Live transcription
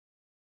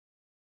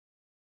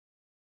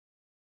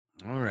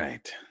All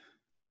right.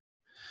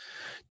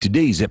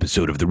 Today's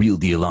episode of The Real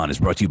Deal On is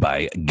brought to you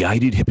by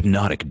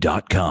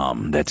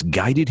guidedhypnotic.com. That's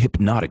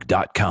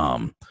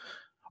guidedhypnotic.com.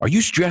 Are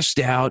you stressed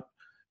out,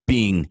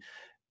 being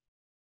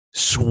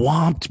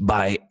swamped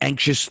by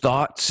anxious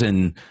thoughts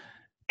and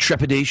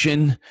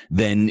trepidation?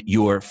 Then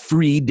your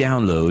free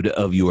download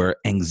of your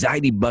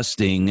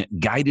anxiety-busting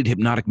guided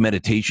hypnotic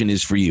meditation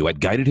is for you at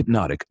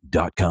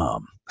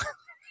guidedhypnotic.com.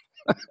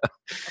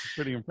 That's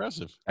pretty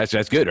impressive.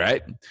 That's good,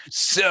 right?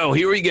 So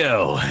here we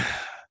go.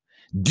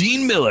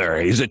 Dean Miller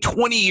is a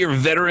 20-year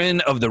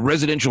veteran of the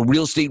residential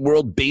real estate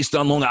world based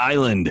on Long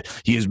Island.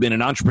 He has been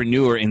an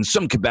entrepreneur in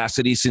some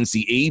capacity since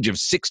the age of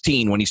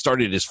 16 when he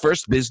started his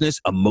first business,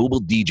 a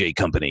mobile DJ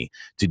company.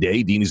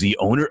 Today, Dean is the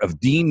owner of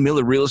Dean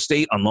Miller Real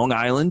Estate on Long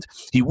Island.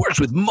 He works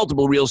with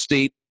multiple real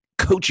estate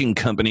coaching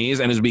companies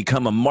and has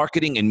become a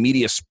marketing and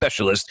media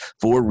specialist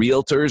for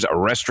realtors,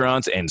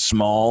 restaurants, and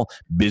small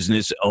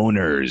business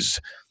owners.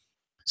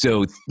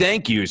 So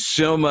thank you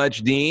so much,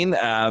 Dean.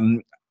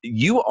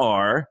 You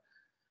are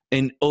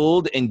an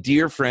old and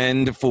dear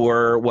friend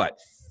for what,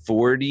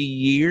 40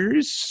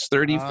 years,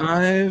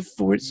 35,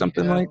 40,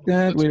 something like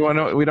that. We don't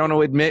want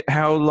to admit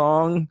how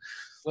long.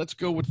 Let's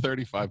go with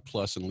 35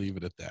 plus and leave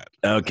it at that.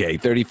 Okay,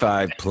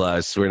 35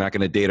 plus. We're not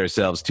going to date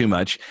ourselves too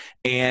much.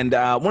 And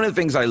one of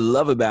the things I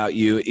love about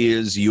you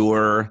is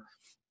your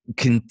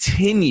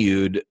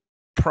continued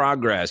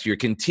progress, your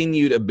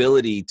continued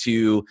ability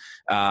to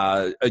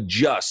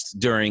adjust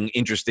during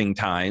interesting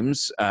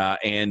times,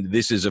 and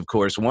this is, of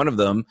course, one of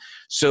them.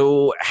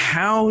 So,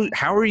 how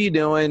are you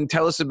doing?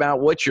 Tell us about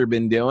what you've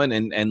been doing,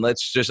 and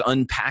let's just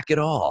unpack it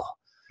all.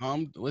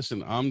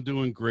 Listen, I'm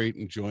doing great,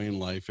 enjoying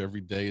life.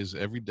 Every day is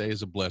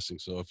a blessing.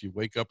 So if you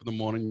wake up in the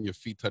morning, your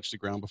feet touch the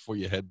ground before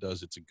your head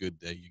does, it's a good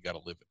day. You got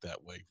to live it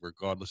that way,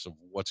 regardless of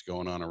what's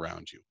going on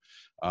around you.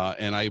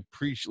 And I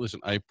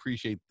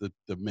appreciate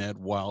the mad,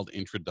 wild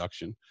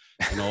introduction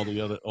and all the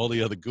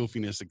other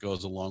goofiness that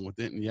goes along with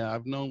it. And yeah,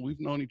 we've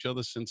known each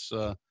other since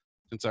our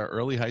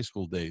early high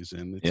school days,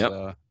 and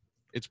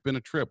it's been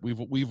a trip.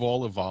 We've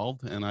all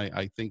evolved, and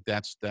I think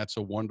that's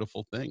a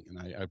wonderful thing. And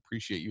I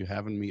appreciate you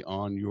having me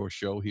on your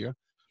show here,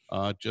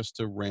 just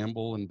to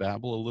ramble and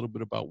babble a little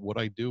bit about what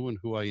I do and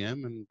who I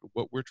am and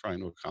what we're trying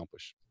to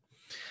accomplish.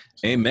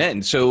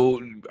 Amen.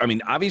 So, I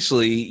mean,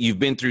 obviously, you've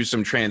been through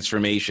some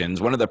transformations.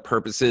 One of the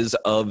purposes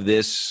of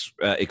this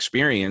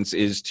experience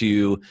is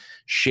to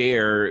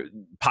share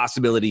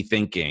possibility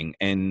thinking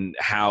and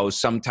how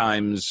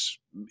sometimes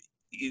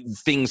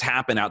things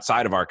happen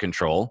outside of our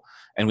control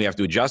and we have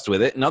to adjust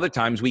with it. And other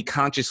times we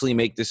consciously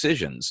make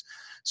decisions.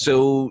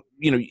 So,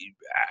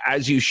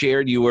 as you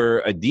shared, you were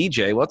a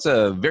DJ. Well, it's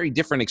a very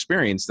different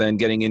experience than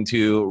getting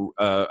into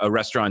a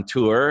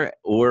restaurateur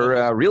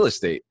or real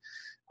estate.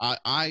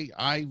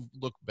 I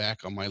look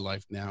back on my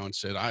life now and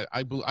said,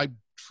 I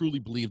truly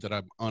believe that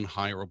I'm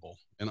unhireable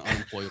and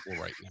unemployable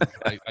right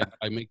now.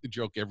 I make the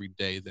joke every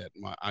day that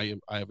I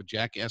have a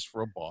jackass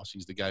for a boss.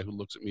 He's the guy who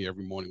looks at me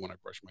every morning when I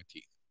brush my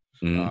teeth.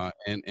 Mm-hmm.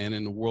 And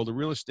in the world of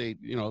real estate,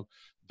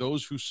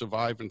 those who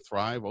survive and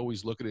thrive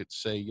always look at it and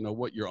say, you know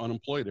what, you're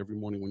unemployed every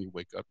morning when you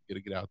wake up. You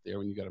got to get out there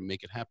and you got to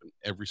make it happen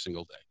every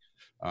single day.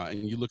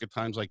 And you look at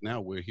times like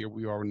now where here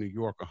we are in New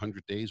York,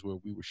 100 days where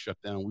we were shut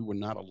down. We were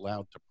not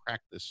allowed to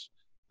practice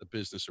the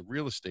business of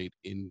real estate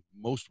in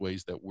most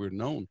ways that we're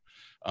known.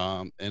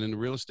 And in the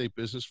real estate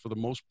business, for the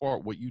most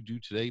part, what you do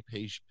today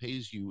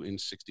pays you in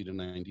 60 to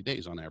 90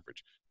 days on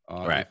average.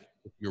 Right.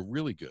 If you're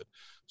really good.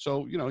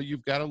 So,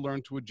 you've got to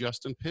learn to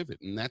adjust and pivot.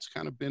 And that's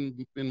kind of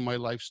been my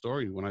life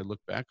story when I look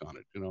back on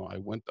it. I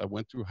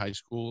went through high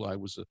school. I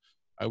was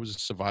a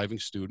surviving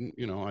student.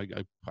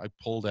 I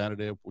pulled out of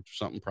there, which was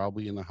something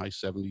probably in the high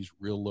 70s,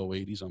 real low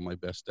 80s on my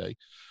best day.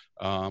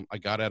 I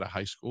got out of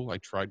high school. I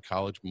tried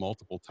college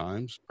multiple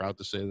times. Proud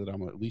to say that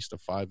I'm at least a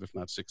 5, if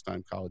not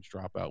 6-time college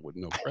dropout with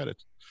no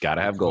credits.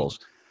 Gotta have goals.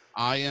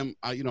 I am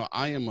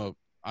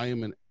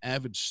an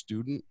avid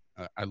student.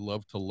 I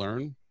love to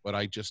learn, but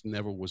I just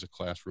never was a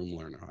classroom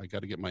learner. I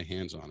got to get my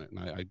hands on it. And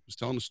I was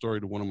telling a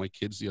story to one of my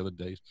kids the other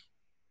day.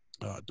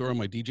 During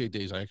my DJ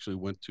days, I actually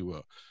went to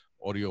a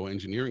audio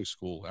engineering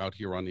school out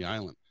here on the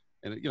island.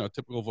 And,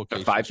 typical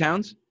vocation. 5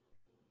 towns?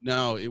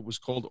 No, it was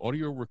called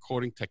Audio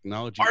Recording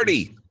Technology.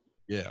 Artie.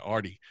 Yeah,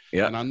 Artie.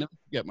 Yeah. And I'll never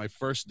forget my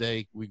first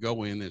day. We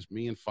go in, there's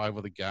me and 5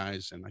 other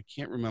guys, and I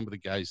can't remember the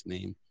guy's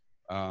name,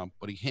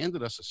 but he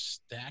handed us a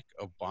stack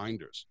of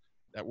binders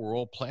that were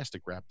all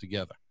plastic wrapped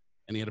together.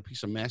 And he had a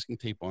piece of masking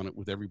tape on it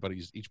with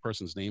each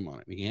person's name on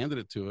it. And he handed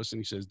it to us and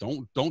he says,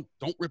 don't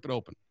rip it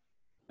open.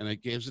 And I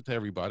gives it to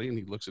everybody. And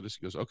he looks at us,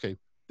 he goes, okay,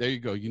 there you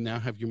go. You now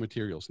have your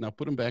materials. Now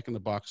put them back in the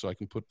box so I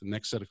can put the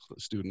next set of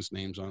students'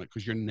 names on it,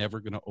 because you're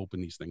never going to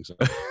open these things up.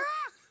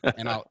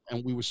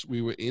 we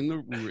were in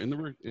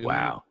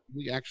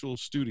the actual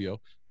studio.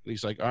 And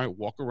he's like, all right,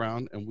 walk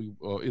around. And we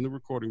in the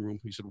recording room,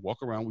 he said,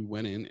 walk around. We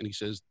went in and he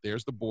says,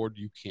 there's the board.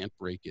 You can't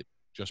break it.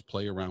 Just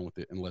play around with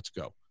it and let's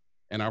go.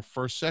 And our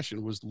first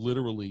session was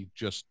literally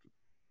just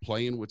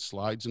playing with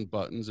slides and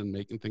buttons and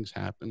making things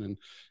happen. And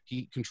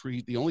he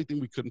contrived, the only thing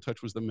we couldn't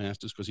touch was the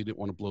masters because he didn't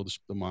want to blow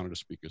the monitor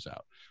speakers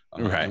out.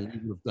 Right. And we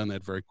would have done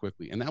that very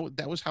quickly. And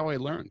that was how I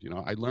learned. You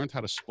know, I learned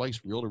how to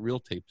splice reel-to-reel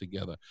tape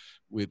together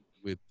with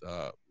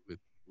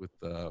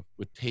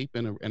tape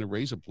and a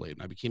razor blade.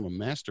 And I became a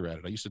master at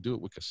it. I used to do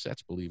it with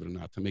cassettes, believe it or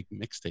not, to make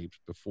mixtapes There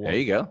before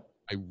you go.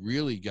 I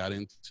really got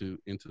into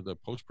the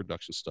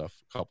post-production stuff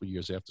a couple of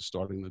years after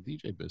starting the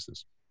DJ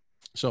business.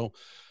 So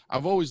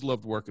I've always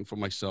loved working for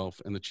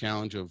myself and the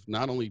challenge of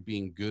not only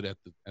being good at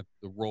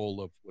the role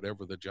of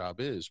whatever the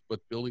job is, but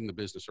building the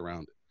business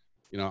around it.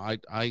 You know,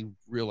 I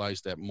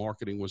realized that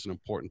marketing was an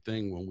important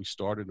thing when we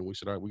started, and we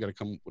said, all right, we got to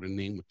come up with a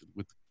name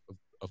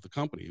of the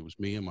company. It was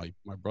me and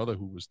my brother,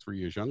 who was 3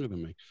 years younger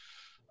than me.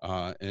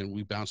 And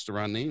we bounced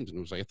around names, and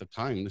it was like, at the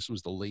time, this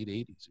was the late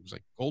 80s. It was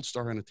like Gold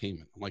Star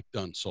Entertainment. I'm like,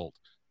 done, sold.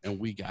 And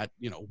we got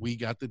the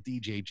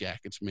DJ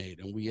jackets made,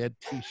 and we had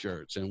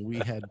t-shirts, and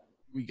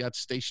we got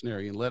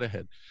stationery and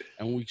letterhead,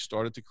 and we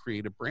started to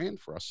create a brand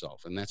for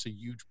ourselves. And that's a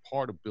huge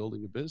part of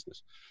building a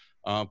business.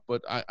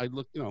 But I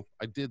looked,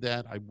 I did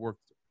that. I worked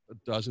a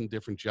dozen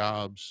different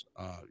jobs.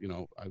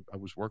 I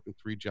was working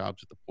 3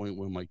 jobs at the point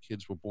when my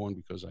kids were born,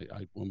 because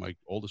when my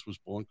oldest was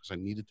born, because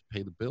I needed to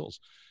pay the bills,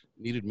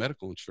 needed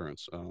medical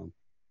insurance.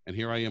 And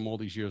here I am all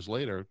these years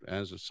later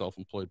as a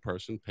self-employed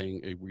person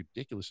paying a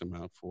ridiculous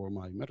amount for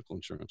my medical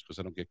insurance because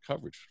I don't get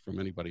coverage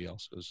from anybody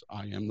else because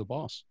I am the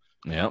boss.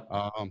 Yep.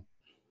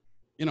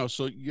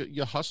 So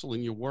you hustle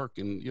and you work,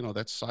 and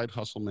that side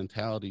hustle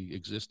mentality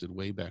existed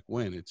way back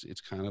when. It's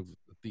kind of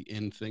the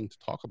end thing to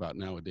talk about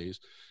nowadays.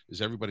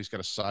 Is everybody's got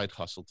a side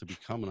hustle to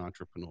become an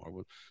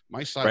entrepreneur.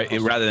 My side Right.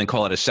 hustle, Rather than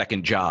call it a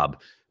second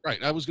job.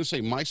 right? I was going to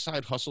say my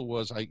side hustle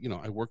was I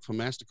worked for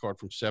MasterCard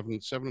from 7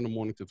 in the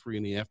morning to 3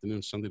 in the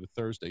afternoon, Sunday to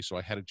Thursday. So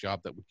I had a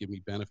job that would give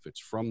me benefits.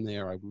 From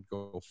there, I would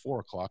go 4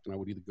 o'clock, and I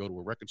would either go to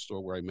a record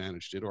store where I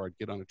managed it, or I'd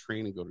get on a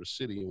train and go to the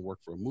city and work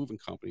for a moving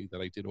company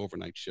that I did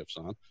overnight shifts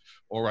on,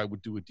 or I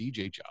would do a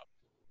DJ job.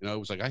 It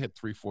was like I had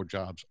 3, 4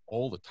 jobs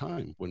all the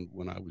time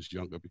when I was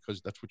younger,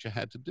 because that's what you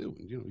had to do.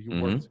 And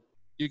you worked.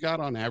 You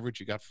got, on average,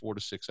 you got 4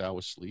 to 6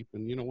 hours sleep.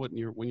 And you know what?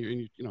 When you're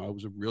in, I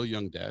was a real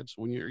young dad.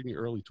 So when you're in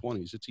your early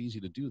 20s, it's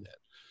easy to do that.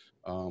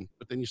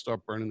 But then you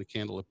start burning the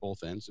candle at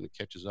both ends, and it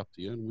catches up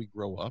to you, and we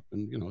grow up,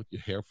 and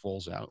your hair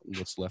falls out, and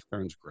what's left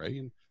turns gray,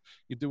 and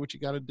you do what you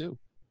got to do.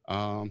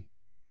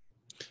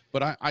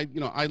 But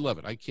I love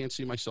it. I can't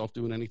see myself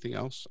doing anything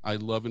else. I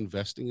love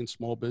investing in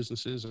small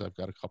businesses. I've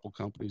got a couple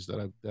companies that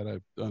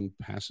I've done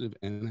passive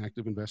and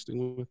active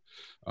investing with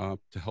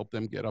to help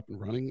them get up and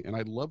running. And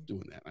I love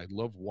doing that. I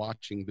love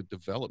watching the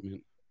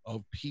development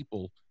of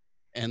people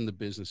and the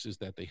businesses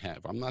that they have.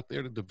 I'm not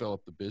there to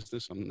develop the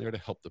business. I'm there to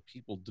help the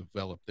people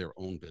develop their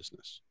own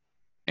business.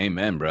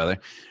 Amen, brother.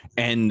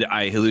 And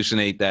I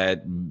hallucinate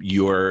that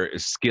your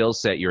skill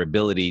set, your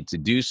ability to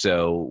do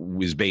so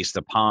was based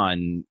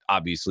upon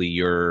obviously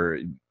your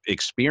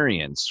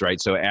experience, right?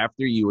 So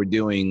after you were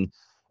doing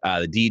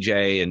the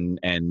DJ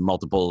and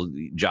multiple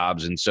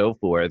jobs and so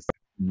forth,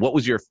 what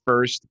was your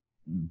first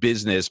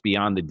business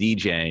beyond the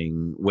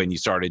DJing when you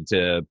started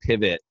to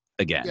pivot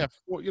again? Yeah,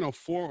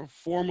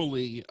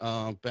 formally,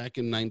 back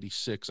in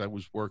 '96, I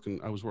was working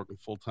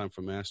full time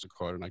for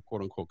MasterCard, and I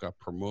quote unquote got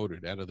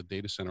promoted out of the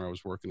data center I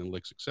was working in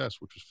Lake Success,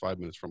 which was 5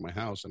 minutes from my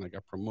house, and I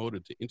got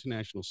promoted to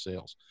international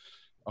sales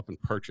up in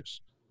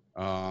purchase.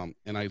 And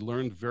I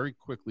learned very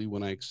quickly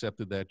when I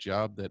accepted that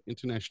job that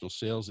international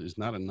sales is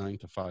not a 9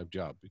 to 5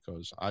 job,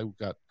 because I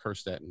got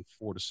cursed at in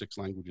 4 to 6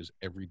 languages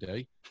every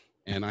day,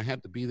 and I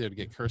had to be there to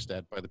get cursed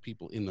at by the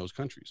people in those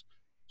countries.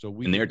 So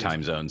we In their did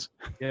time zones.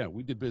 Yeah,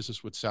 we did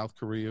business with South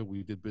Korea.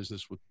 We did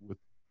business with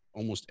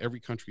almost every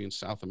country in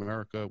South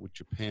America, with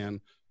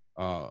Japan,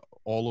 all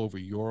over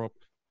Europe.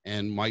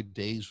 And my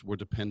days were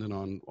dependent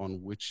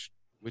on which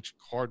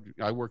card.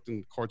 I worked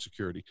in card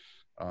security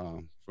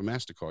for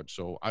MasterCard.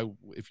 So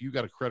if you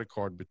got a credit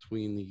card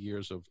between the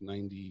years of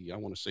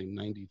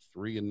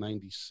 93 and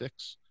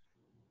 96,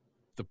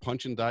 the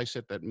punch and die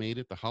set that made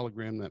it, the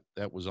hologram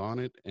that was on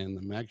it, and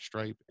the mag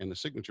stripe and the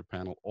signature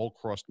panel all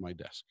crossed my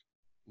desk.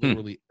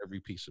 Literally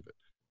every piece of it.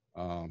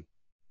 I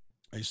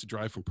used to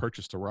drive from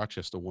Purchase to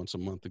Rochester once a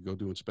month to go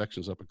do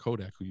inspections up at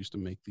Kodak, who used to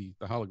make the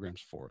holograms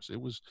for us. It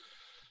was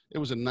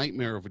a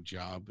nightmare of a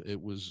job.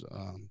 It was,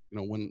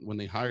 when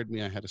they hired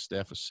me, I had a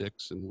staff of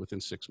 6, and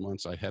within 6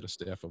 months, I had a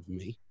staff of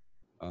me.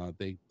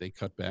 They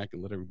cut back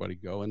and let everybody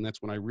go, and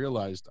that's when I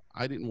realized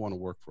I didn't want to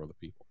work for other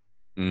people.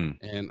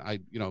 And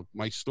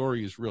my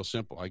story is real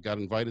simple. I got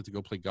invited to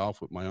go play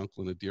golf with my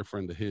uncle and a dear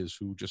friend of his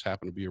who just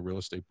happened to be a real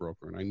estate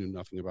broker, and I knew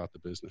nothing about the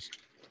business.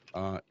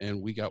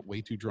 And we got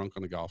way too drunk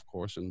on the golf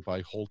course. And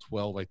by hole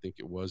 12, I think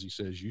it was, he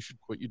says, you should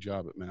quit your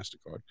job at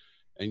MasterCard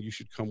and you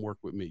should come work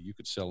with me. You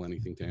could sell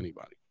anything to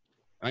anybody.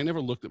 And I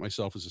never looked at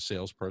myself as a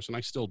salesperson.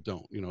 I still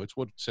don't. It's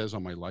what it says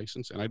on my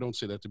license. And I don't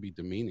say that to be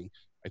demeaning.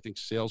 I think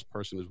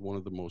salesperson is one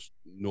of the most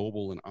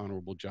noble and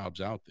honorable jobs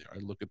out there. I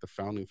look at the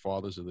founding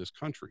fathers of this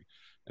country,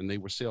 and they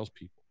were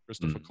salespeople.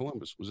 Christopher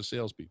Columbus was a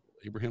salespeople.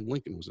 Abraham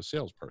Lincoln was a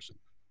salesperson.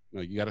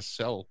 You got to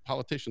sell.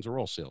 Politicians are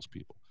all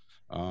salespeople.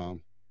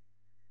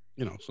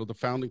 so the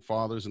founding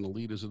fathers and the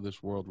leaders of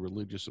this world,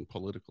 religious and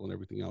political and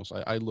everything else,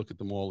 I look at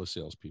them all as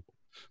salespeople.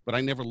 But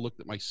I never looked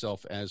at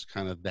myself as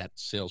kind of that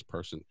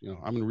salesperson.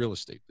 I'm in real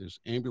estate. There's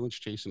ambulance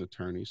chasing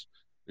attorneys,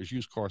 there's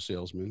used car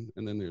salesmen,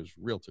 and then there's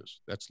realtors.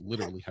 That's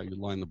literally how you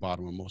line the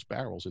bottom of most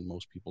barrels in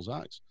most people's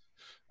eyes.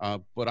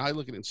 But I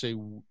look at it and say,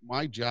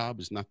 my job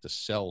is not to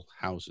sell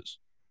houses.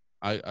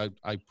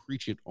 I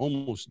preach it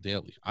almost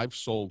daily. I've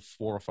sold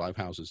 4 or 5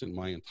 houses in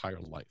my entire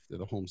life. They're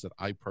the homes that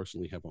I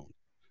personally have owned.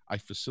 I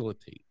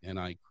facilitate and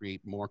I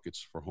create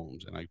markets for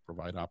homes and I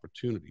provide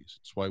opportunities.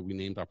 That's why we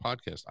named our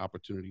podcast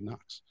Opportunity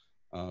Knocks,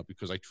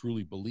 because I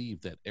truly believe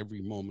that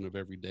every moment of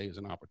every day is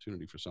an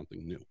opportunity for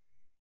something new.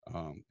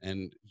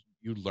 And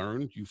you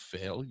learn, you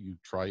fail, you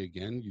try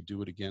again, you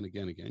do it again,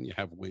 again. You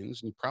have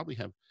wins, and you probably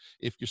have,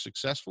 if you're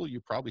successful,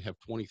 you probably have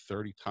 20,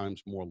 30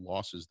 times more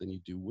losses than you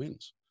do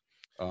wins.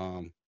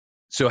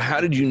 So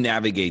how did you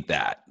navigate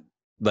that?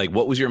 Like,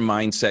 what was your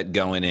mindset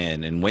going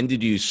in, and when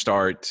did you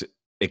start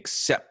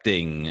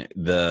accepting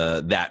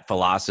that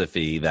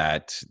philosophy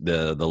that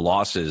the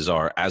losses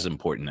are as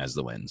important as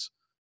the wins?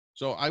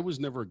 So I was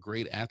never a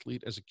great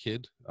athlete as a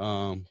kid.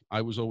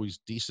 I was always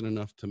decent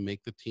enough to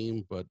make the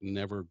team, but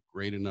never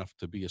great enough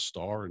to be a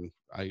star. And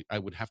I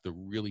would have to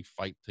really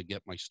fight to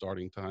get my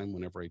starting time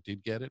whenever I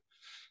did get it.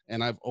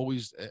 And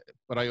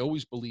but I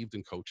always believed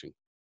in coaching.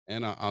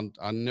 And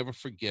I'll never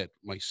forget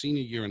my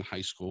senior year in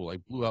high school. I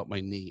blew out my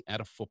knee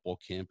at a football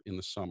camp in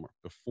the summer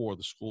before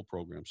the school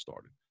program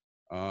started.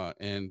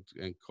 And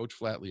Coach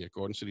Flatley at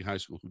Garden City High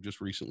School, who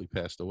just recently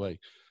passed away,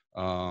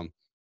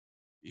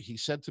 he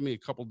said to me a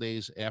couple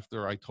days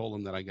after I told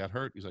him that I got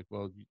hurt, he's like,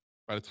 well,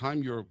 by the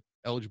time you're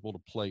eligible to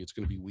play, it's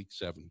going to be week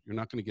 7. You're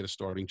not going to get a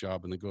starting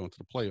job and then go into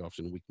the playoffs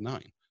in week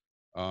 9.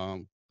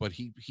 But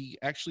he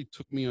actually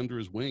took me under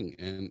his wing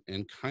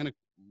and kind of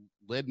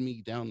led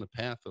me down the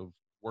path of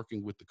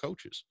working with the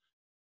coaches.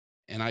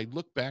 And I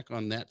look back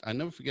on that. I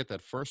never forget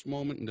that first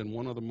moment. And then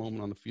one other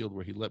moment on the field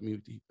where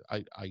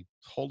I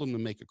told him to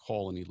make a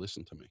call and he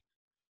listened to me.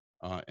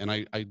 And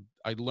I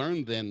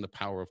learned then the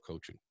power of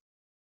coaching.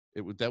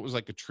 That was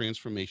like a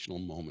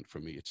transformational moment for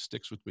me. It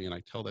sticks with me, and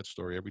I tell that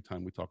story every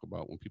time we talk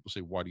about, when people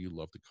say, "Why do you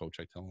love to coach?"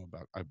 I tell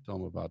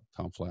them about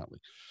Tom Flatley,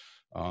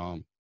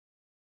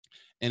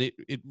 and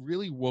it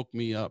really woke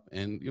me up.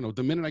 And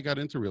the minute I got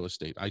into real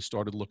estate, I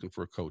started looking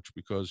for a coach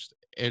because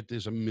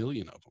there's a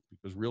million of them.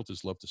 Because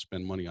realtors love to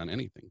spend money on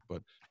anything,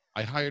 but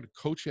I hired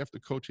coach after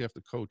coach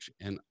after coach,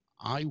 and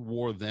I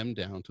wore them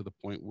down to the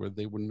point where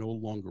they were no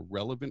longer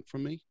relevant for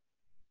me,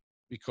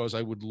 because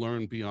I would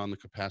learn beyond the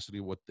capacity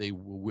of what they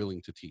were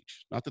willing to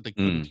teach. Not that they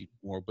couldn't teach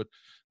more, but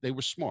they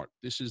were smart.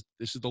 This is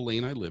the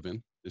lane I live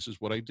in. This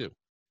is what I do.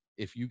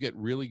 If you get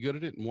really good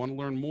at it and want to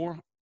learn more,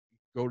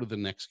 go to the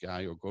next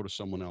guy or go to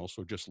someone else,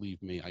 or just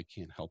leave me. I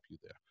can't help you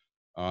there.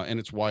 And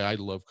it's why I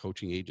love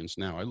coaching agents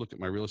now. I look at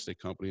my real estate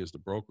company as the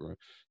broker,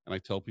 and I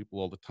tell people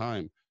all the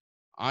time,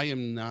 I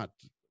am not,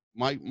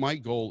 my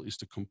goal is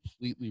to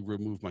completely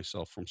remove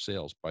myself from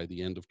sales by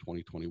the end of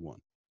 2021.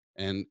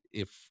 And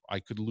if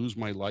I could lose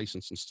my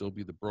license and still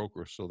be the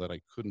broker so that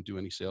I couldn't do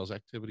any sales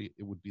activity,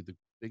 it would be the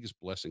biggest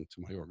blessing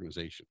to my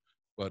organization.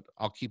 But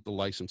I'll keep the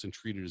license and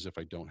treat it as if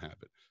I don't have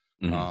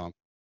it. Mm-hmm.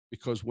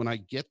 Because when I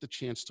get the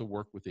chance to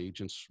work with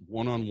agents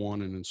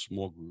one-on-one and in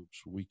small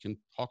groups, we can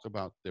talk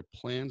about their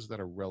plans that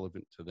are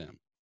relevant to them.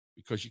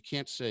 Because you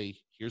can't say,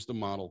 here's the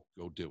model,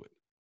 go do it.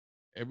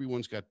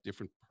 Everyone's got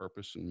different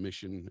purpose and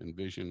mission and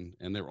vision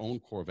and their own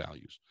core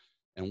values.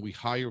 And we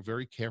hire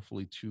very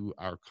carefully to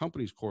our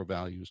company's core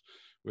values,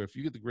 where if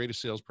you get the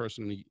greatest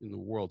salesperson in the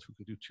world who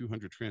can do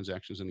 200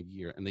 transactions in a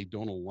year and they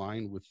don't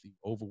align with the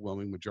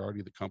overwhelming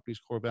majority of the company's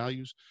core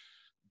values,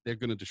 they're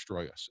going to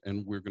destroy us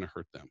and we're going to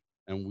hurt them.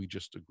 And we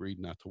just agreed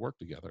not to work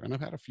together. And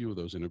I've had a few of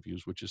those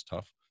interviews, which is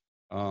tough.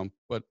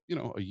 But,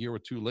 a year or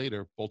two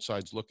later, both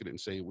sides look at it and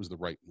say it was the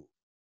right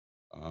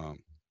move.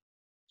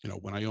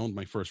 When I owned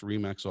my first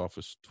Remax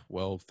office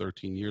 12,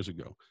 13 years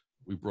ago,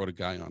 we brought a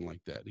guy on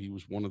like that. He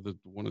was one of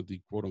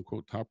the quote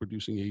unquote top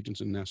producing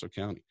agents in Nassau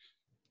County.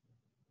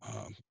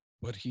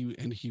 But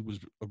he was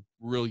a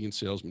brilliant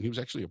salesman. He was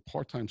actually a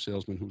part-time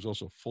salesman who was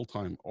also a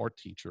full-time art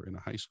teacher in a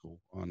high school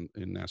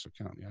in Nassau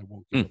County. I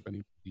won't give up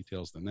any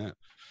details than that.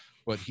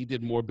 But he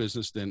did more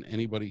business than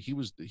anybody. He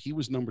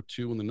was number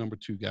 2, and the number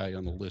 2 guy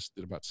on the list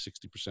did about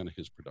 60% of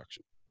his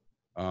production.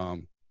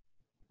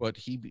 But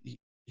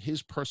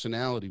his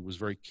personality was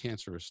very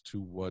cancerous to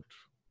what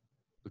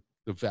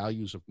the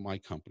values of my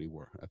company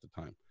were at the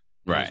time.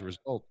 Right. As a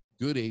result,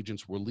 good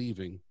agents were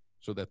leaving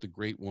so that the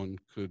great one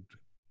could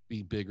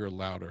be bigger,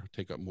 louder,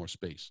 take up more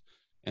space.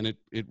 And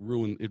it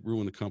ruined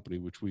the company,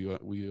 which we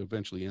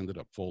eventually ended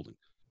up folding.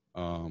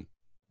 So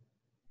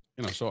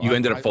you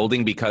ended up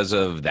folding because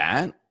of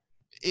that?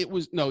 It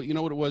was, no, you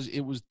know what it was?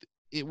 It was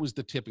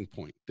the tipping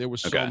point. There were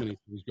so many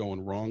things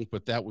going wrong,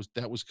 but that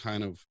was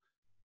kind of,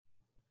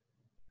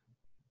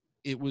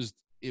 it was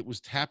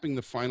tapping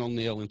the final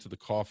nail into the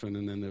coffin.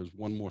 And then there was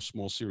one more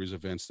small series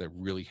of events that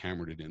really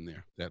hammered it in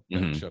there that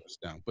shut us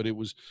down. But it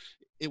was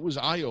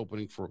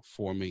eye-opening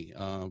for me,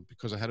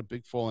 because I had a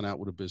big falling out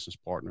with a business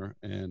partner.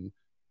 And,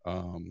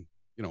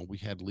 we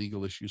had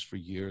legal issues for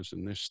years,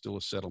 and there's still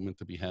a settlement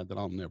to be had that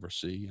I'll never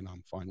see, and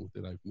I'm fine with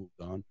it. I've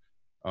moved on.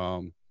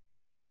 Um,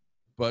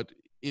 but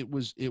it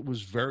was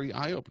very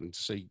eye opening to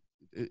say,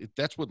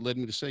 that's what led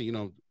me to say,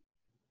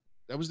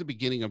 that was the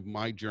beginning of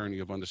my journey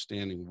of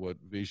understanding what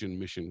vision,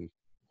 mission,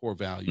 core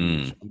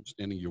values, Mm.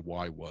 understanding your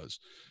why was.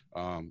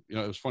 It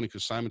was funny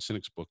because Simon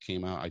Sinek's book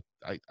came out.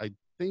 I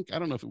think, I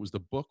don't know if it was the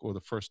book or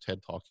the first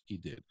TED talk he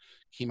did,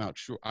 came out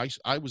short.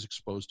 I was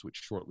exposed to it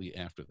shortly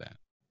after that.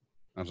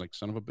 I was like,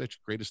 son of a bitch,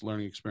 greatest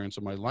learning experience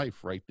of my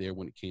life right there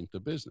when it came to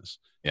business.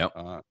 Yep.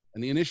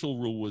 And the initial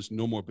rule was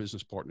no more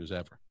business partners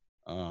ever.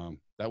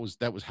 That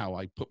was how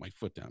I put my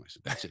foot down. I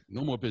said, that's it.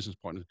 No more business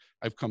partners.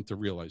 I've come to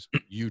realize,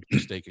 huge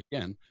mistake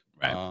again.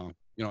 Right.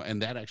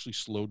 And that actually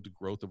slowed the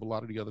growth of a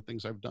lot of the other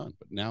things I've done.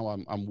 But now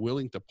I'm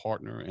willing to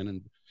partner.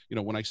 And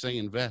when I say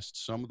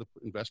invest, some of the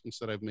investments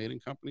that I've made in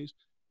companies,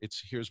 it's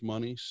here's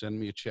money, send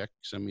me a check,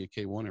 send me a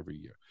K1 every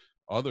year.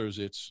 Others,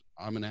 it's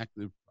I'm an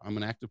active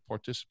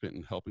participant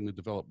in helping to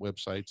develop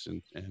websites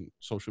and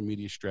social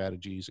media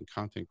strategies and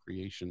content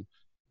creation,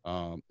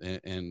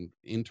 and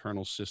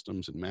internal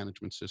systems and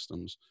management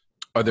systems.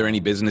 Are there any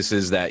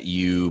businesses that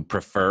you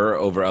prefer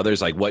over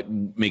others? Like, what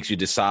makes you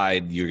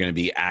decide you're going to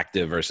be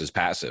active versus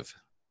passive?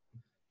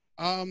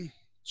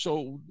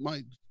 So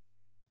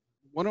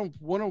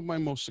one of my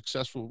most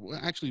successful, well,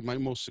 actually my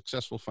most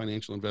successful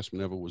financial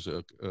investment ever was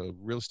a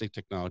real estate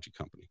technology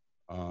company.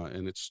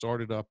 And it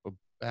started up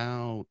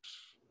about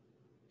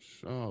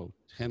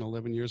 10,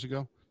 11 years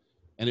ago.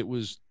 And it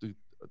was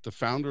the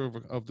founder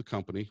of the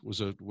company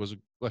was a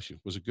bless you,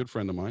 was a good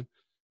friend of mine.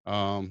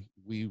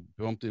 We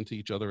bumped into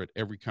each other at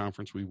every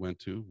conference we went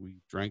to. We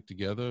drank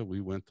together. We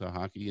went to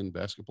hockey and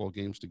basketball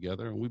games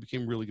together, and we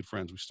became really good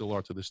friends. We still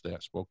are to this day. I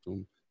spoke to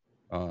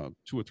him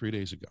 2 or 3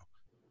 days ago.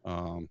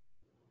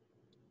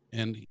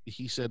 And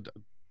he said,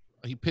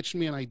 he pitched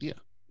me an idea.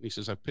 He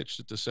says, I've pitched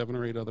it to 7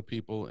 or 8 other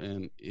people,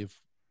 and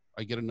if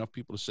I get enough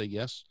people to say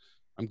yes,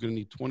 I'm going to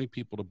need 20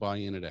 people to buy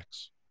in at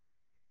X.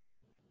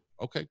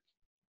 Okay.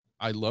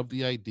 I love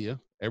the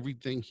idea.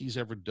 Everything he's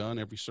ever done,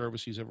 every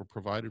service he's ever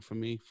provided for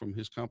me from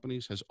his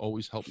companies has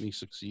always helped me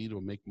succeed or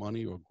make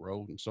money or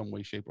grow in some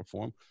way, shape, or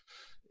form.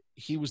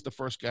 He was the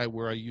first guy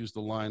where I used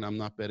the line, I'm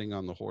not betting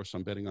on the horse,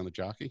 I'm betting on the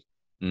jockey.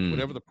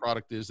 Whatever the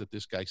product is that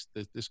this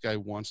guy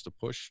wants to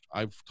push,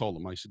 I've told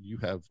him, I said, you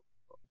have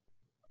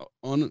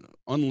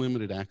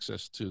unlimited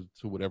access to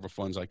whatever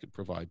funds I could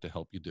provide to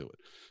help you do it.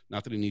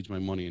 Not that he needs my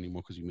money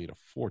anymore because he made a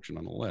fortune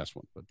on the last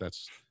one, but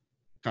that's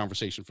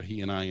conversation for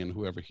he and I and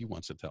whoever he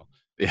wants to tell.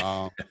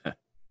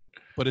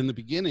 But in the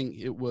beginning,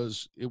 it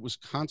was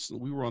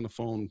constant. We were on the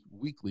phone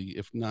weekly,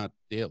 if not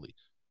daily.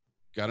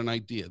 Got an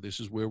idea.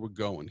 This is where we're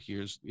going.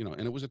 Here's, and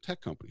it was a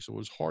tech company. So it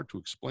was hard to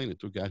explain it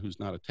to a guy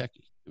who's not a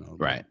techie,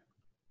 Right.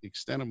 The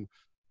extent of,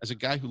 as a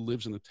guy who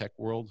lives in the tech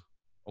world,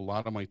 a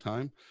lot of my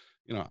time,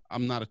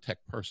 I'm not a tech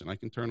person. I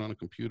can turn on a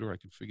computer. I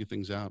can figure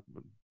things out,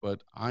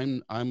 but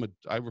I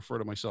refer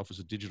to myself as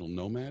a digital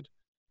nomad.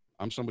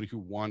 I'm somebody who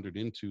wandered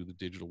into the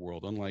digital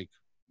world, unlike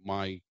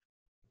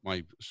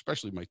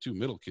especially my 2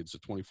 middle kids, the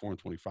 24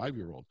 and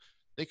 25-year-old.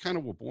 They kind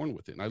of were born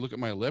with it. And I look at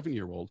my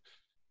 11-year-old,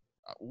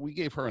 we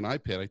gave her an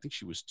iPad. I think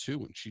she was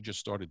 2 and she just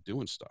started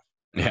doing stuff.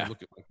 And I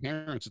look at my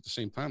parents at the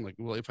same time, like,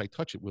 well, if I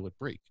touch it, will it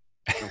break?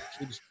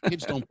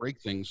 Kids don't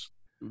break things.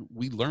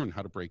 We learn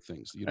how to break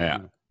things.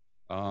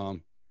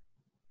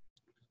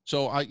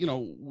 So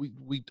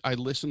I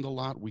listened a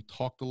lot. We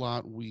talked a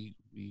lot. We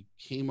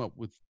came up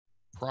with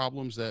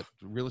problems that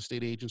real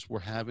estate agents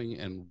were having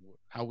and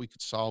how we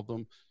could solve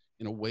them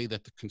in a way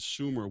that the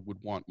consumer would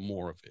want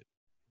more of it.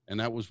 And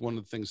that was one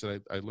of the things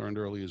that I learned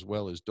early as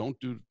well, is don't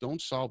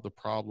solve the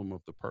problem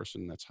of the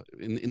person that's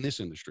in this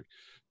industry.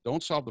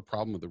 Don't solve the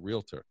problem of the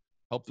realtor.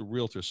 Help the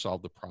realtor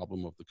solve the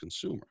problem of the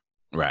consumer.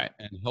 Right.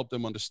 And help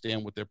them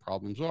understand what their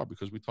problems are,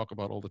 because we talk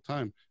about all the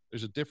time,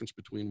 there's a difference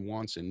between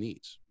wants and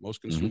needs.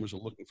 Most consumers are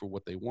looking for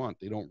what they want.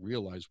 They don't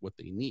realize what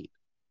they need.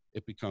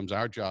 It becomes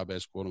our job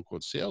as quote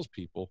unquote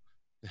salespeople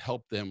to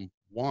help them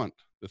want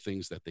the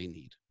things that they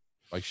need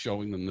by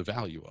showing them the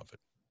value of it,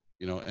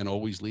 and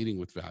always leading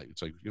with value.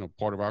 It's like,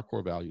 part of our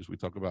core values, we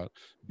talk about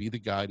be the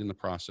guide in the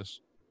process,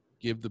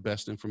 give the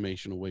best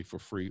information away for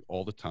free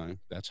all the time.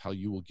 That's how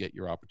you will get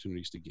your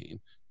opportunities to gain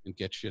and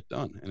get shit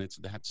done. And it's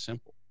that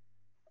simple.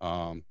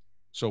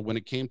 So when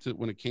it came to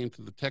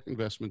the tech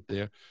investment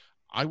there,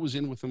 I was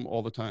in with them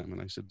all the time.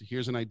 And I said,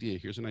 here's an idea.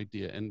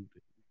 And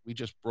we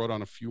just brought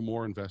on a few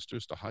more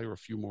investors to hire a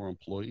few more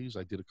employees.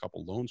 I did a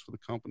couple loans for the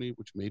company,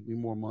 which made me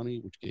more money,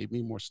 which gave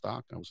me more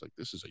stock. And I was like,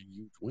 this is a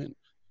huge win.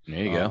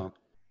 There you go.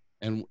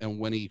 And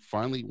when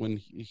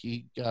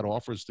he got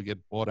offers to get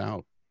bought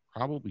out,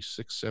 probably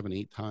 6, 7,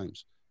 8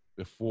 times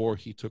before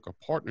he took a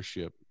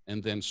partnership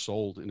and then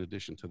sold in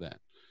addition to that.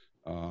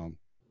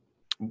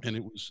 And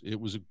it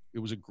was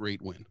a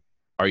great win.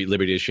 Are you at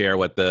liberty to share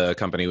what the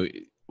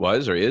company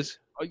was or is?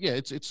 Yeah,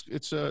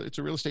 it's a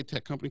real estate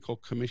tech company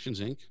called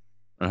Commissions Inc.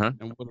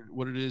 And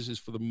what it is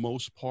for the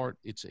most part,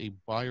 it's a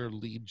buyer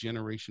lead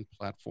generation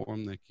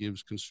platform that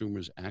gives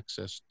consumers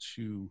access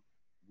to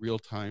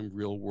real-time,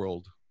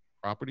 real-world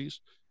properties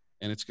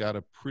and it's got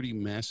a pretty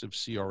massive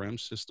CRM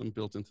system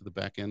built into the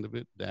back end of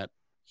it that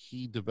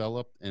he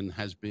developed and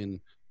has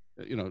been,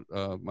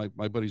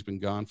 my buddy's been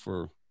gone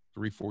for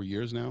 3-4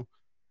 years now.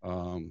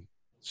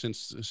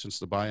 Since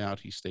the buyout,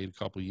 he stayed a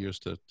couple of years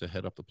to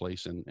head up the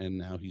place, and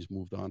now he's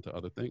moved on to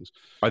other things.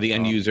 Are the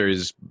end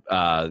users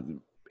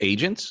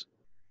agents?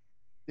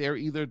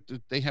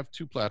 They have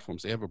two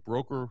platforms. They have a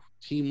broker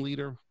team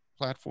leader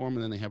platform,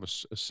 and then they have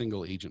a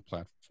single agent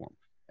platform,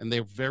 and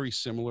they're very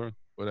similar.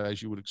 But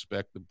as you would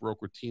expect, the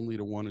broker team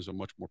leader one is a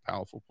much more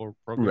powerful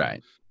program.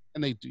 Right.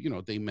 And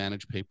they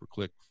manage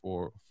pay-per-click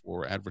for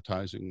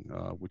advertising,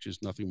 which is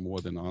nothing more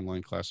than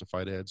online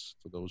classified ads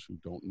for those who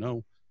don't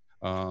know,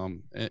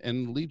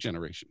 and lead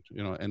generation.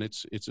 And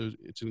it's an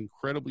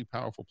incredibly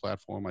powerful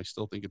platform. I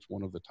still think it's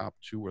one of the top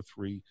 2 or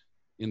 3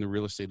 in the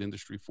real estate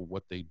industry for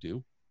what they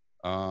do.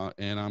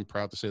 And I'm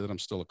proud to say that I'm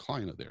still a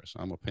client of theirs.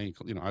 I'm a paying,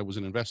 I was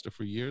an investor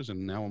for years,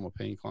 and now I'm a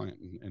paying client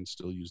and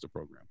still use the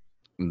program.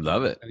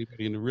 Love it.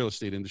 Anybody in the real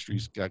estate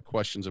industry's got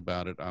questions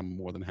about it, I'm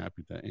more than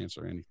happy to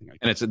answer anything I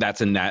can. And that's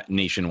a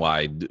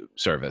nationwide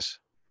service.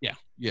 Yeah.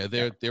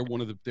 They're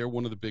one of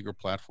the bigger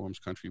platforms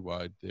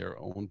countrywide. They're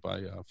owned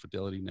by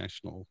Fidelity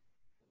National,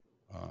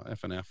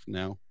 FNF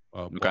now.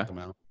 Bought them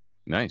out.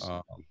 Nice.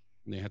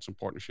 And they had some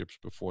partnerships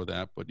before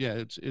that, but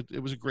yeah,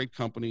 it was a great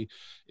company.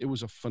 It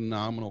was a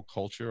phenomenal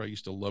culture. I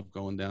used to love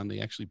going down.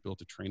 They actually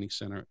built a training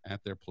center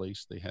at their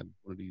place. They had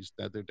one of these.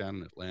 They're down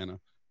in Atlanta.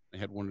 They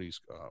had one of these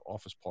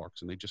office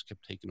parks, and they just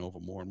kept taking over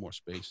more and more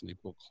space. And they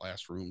built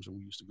classrooms, and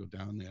we used to go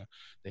down there.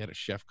 They had a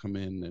chef come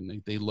in,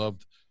 and they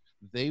loved.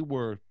 They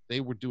were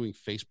doing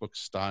Facebook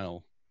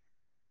style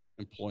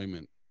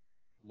employment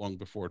long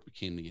before it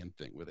became the end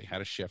thing, where they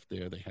had a chef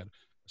there. They had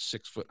a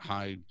 6-foot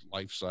high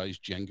life size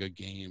Jenga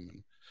game,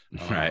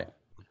 and right.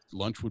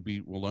 Lunch would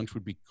be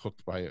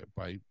cooked by a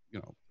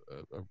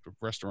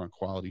restaurant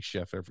quality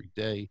chef every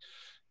day.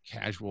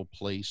 Casual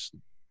place,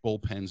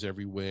 bullpens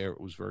everywhere.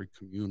 It was very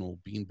communal,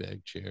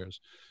 beanbag chairs.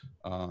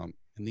 And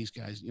these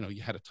guys,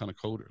 you had a ton of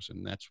coders,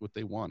 and that's what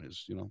they want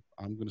is,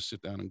 I'm going to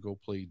sit down and go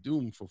play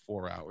Doom for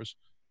 4 hours,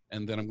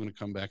 and then I'm going to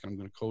come back and I'm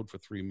going to code for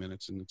 3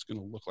 minutes, and it's going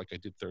to look like I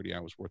did 30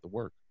 hours worth of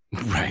work.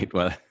 Right.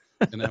 Well,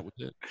 and that was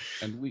it.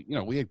 And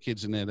we had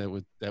kids in there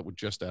that were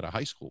just out of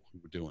high school who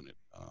were doing it.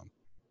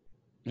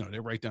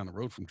 They're right down the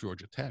road from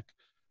Georgia Tech,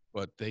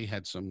 but they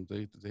had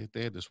they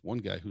had this one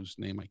guy whose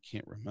name I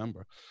can't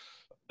remember.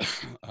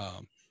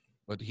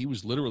 But he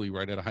was literally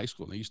right out of high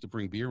school. And they used to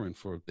bring beer in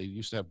they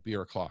used to have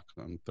beer o'clock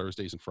on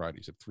Thursdays and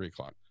Fridays at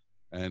 3:00.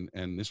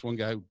 And this one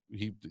guy,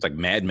 it's like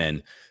Mad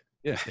Men.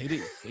 Yeah, they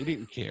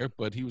didn't care,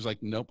 but he was like,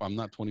 nope, I'm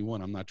not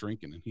 21. I'm not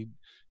drinking. And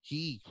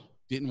he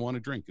didn't want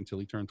to drink until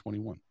he turned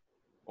 21.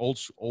 Old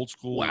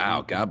school.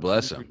 Wow. God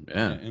bless him.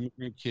 Yeah.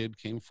 Immigrant kid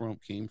came from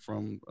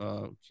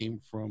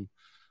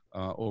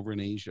over in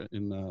Asia,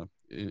 in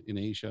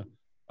Asia.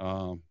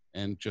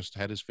 And just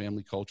had his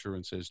family culture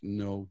and says,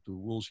 no, the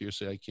rules here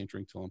say I can't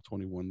drink till I'm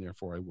 21,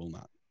 therefore I will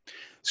not.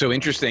 So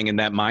interesting in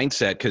that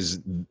mindset, because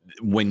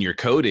when you're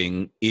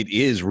coding, it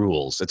is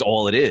rules. That's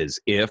all it is.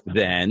 If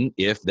then,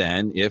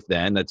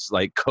 that's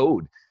like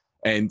code.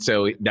 And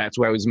so that's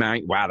where I was,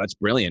 wow, that's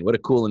brilliant. What a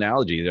cool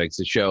analogy. Like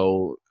to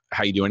show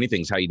how you do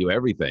anything is how you do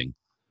everything.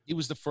 He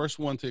was the first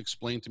one to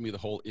explain to me the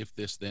whole if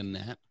this, then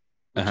that.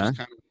 Which is kind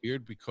of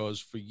weird because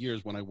for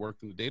years when I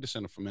worked in the data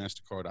center for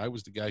MasterCard, I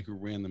was the guy who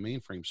ran the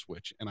mainframe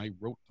switch, and I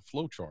wrote the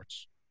flow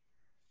charts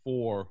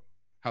for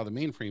how the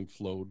mainframe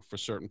flowed for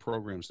certain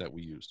programs that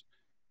we used.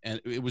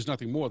 And it was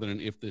nothing more than an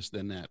if this,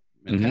 then that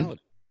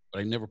mentality, but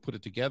I never put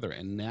it together.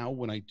 And now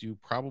when I do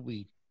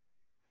probably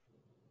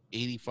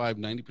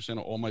 85-90% of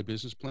all my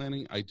business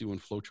planning, I do in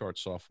flowchart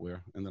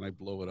software, and then I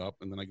blow it up,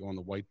 and then I go on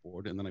the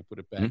whiteboard, and then I put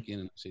it back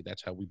in and say,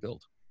 that's how we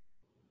build.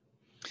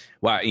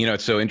 Wow.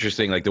 It's so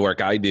interesting. Like the work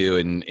I do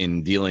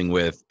in dealing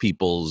with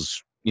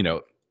people's,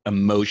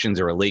 emotions,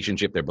 their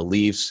relationship, their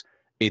beliefs.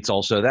 It's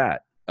also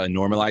that a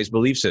normalized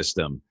belief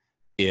system.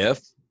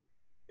 If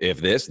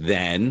this,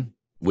 then,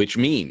 which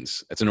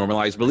means it's a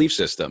normalized belief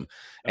system.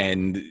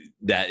 And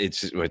that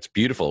it's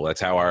beautiful.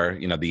 That's how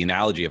the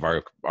analogy of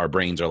our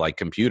brains are like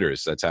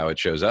computers. That's how it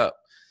shows up.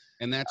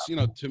 And that's,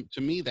 to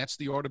me, that's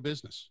the art of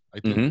business. I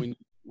think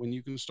when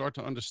you can start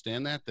to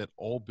understand that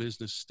all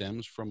business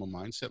stems from a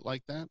mindset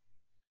like that.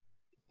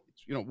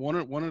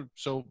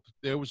 So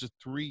there was a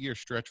 3-year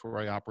stretch where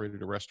I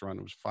operated a restaurant.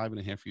 It was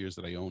 5.5 years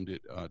that I owned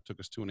it. It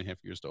took us 2.5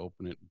 years to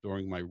open it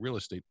during my real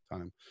estate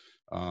time.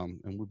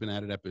 And we've been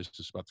at that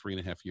business about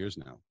 3.5 years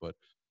now. But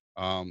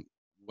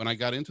when I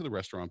got into the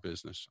restaurant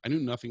business, I knew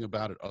nothing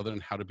about it other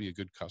than how to be a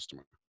good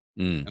customer.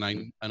 And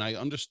I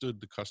understood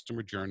the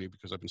customer journey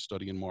because I've been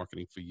studying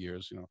marketing for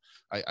years.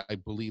 I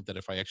believe that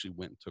if I actually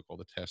went and took all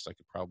the tests, I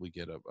could probably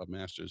get a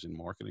master's in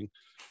marketing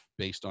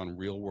based on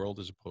real world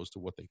as opposed to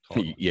what they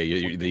taught. Yeah,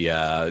 you're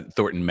the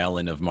Thornton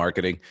Mellon of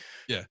marketing.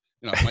 Yeah.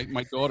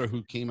 My daughter,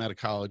 who came out of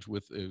college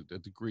with a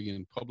degree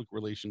in public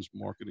relations,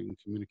 marketing,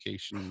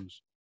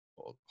 communications,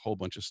 a whole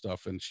bunch of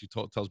stuff, and she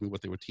tells me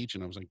what they were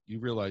teaching. I was like, you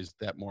realize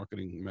that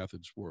marketing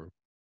methods were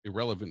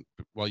irrelevant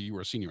while you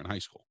were a senior in high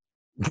school.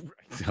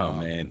 Oh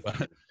man.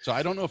 So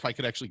I don't know if I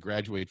could actually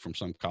graduate from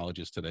some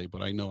colleges today,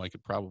 but I know I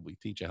could probably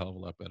teach a hell of a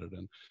lot better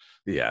than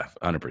Yeah,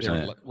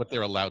 100%. what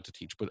they're allowed to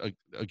teach. But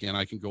again,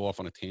 I can go off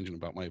on a tangent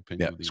about my Yeah,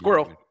 opinion of the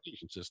squirrel. American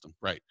education system.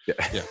 Right. Yeah.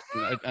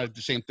 Yeah.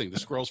 The same thing. The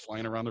squirrel's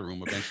flying around the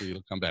room. Eventually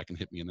it'll come back and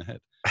hit me in the head.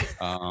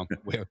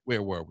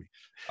 Where were we?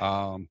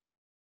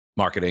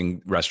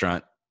 Marketing,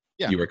 restaurant.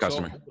 Yeah. You were a So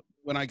customer.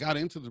 when I got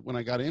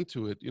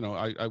into it,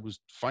 I was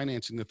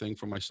financing the thing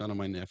for my son and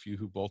my nephew,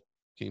 who both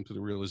came to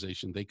the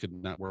realization they could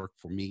not work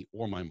for me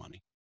or my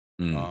money.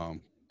 Mm,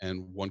 Um,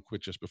 and one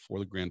quit just before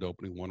the grand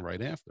opening, one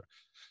right after.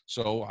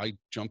 So I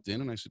jumped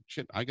in and I said,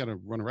 shit, I got to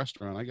run a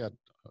restaurant. I got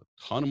a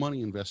ton of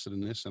money invested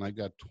in this, and I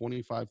got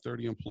 25,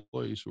 30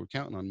 employees who are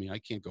counting on me. I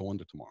can't go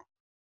under tomorrow.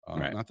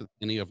 right. Not that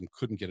any of them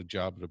couldn't get a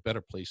job at a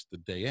better place the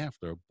day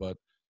after, but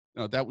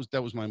that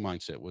was my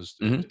mindset.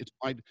 Hmm. It's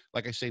my,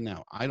 like I say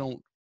now, I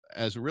don't,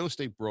 as a real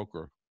estate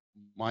broker,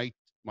 my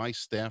my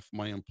staff,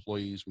 my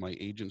employees, my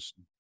agents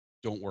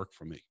don't work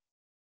for me.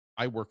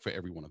 I work for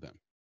every one of them.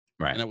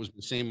 Right. And that was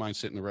the same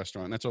mindset in the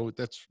restaurant.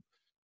 That's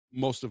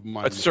most of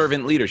my But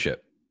servant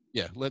leadership.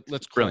 yeah, let's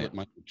call Brilliant. it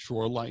my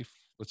mature life.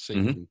 Let's say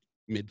Hmm. from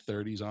mid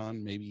 30s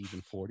on, maybe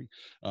even 40.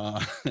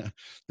 Uh,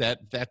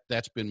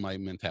 that's been my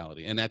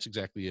mentality, and that's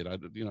exactly it.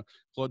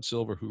 Claude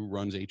Silver, who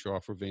runs HR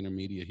for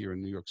VaynerMedia here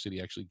in New York City,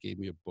 actually gave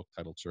me a book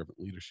titled Servant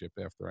Leadership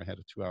after I had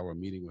a 2-hour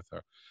meeting with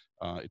her.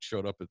 It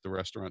showed up at the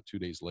restaurant 2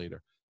 days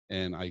later.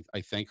 And I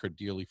thank her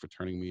dearly for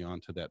turning me on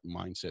to that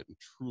mindset and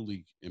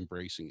truly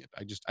embracing it.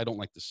 I don't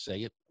like to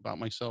say it about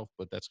myself,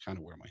 but that's kind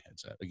of where my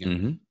head's at. Again,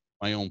 Hmm.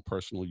 my own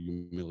personal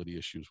humility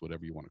issues,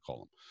 whatever you want to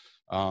call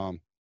them.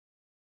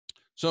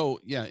 So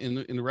yeah, in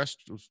the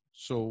rest,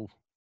 so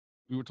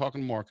we were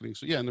talking marketing.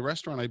 So yeah, in the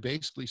restaurant, I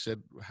basically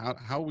said, how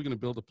are we going to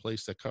build a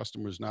place that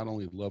customers not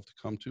only love to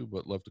come to,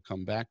 but love to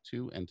come back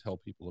to and tell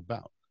people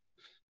about?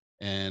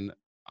 And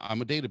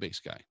I'm a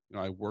database guy.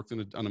 I worked on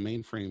a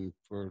mainframe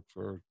for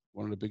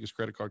one of the biggest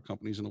credit card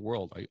companies in the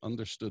world. I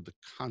understood the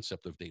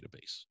concept of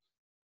database,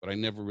 but I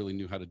never really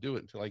knew how to do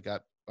it until I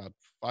got about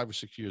 5 or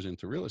 6 years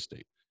into real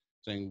estate,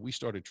 saying we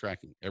started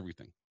tracking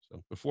everything.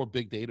 So before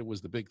big data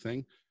was the big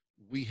thing,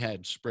 we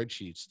had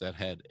spreadsheets that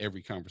had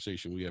every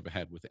conversation we ever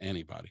had with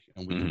anybody,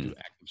 and we could Hmm. do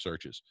active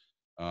searches.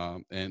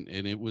 And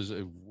it was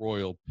a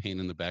royal pain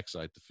in the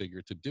backside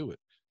to do it.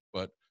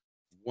 But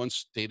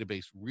once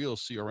database, real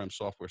CRM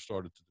software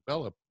started to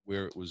develop,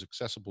 where it was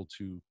accessible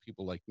to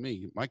people like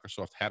me,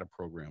 Microsoft had a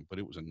program, but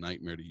it was a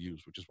nightmare to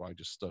use, which is why I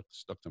just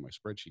stuck to my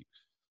spreadsheet.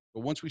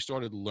 But once we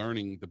started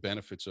learning the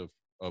benefits of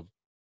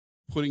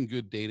putting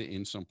good data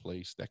in some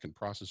place that can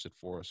process it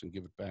for us and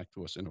give it back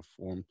to us in a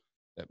form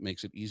that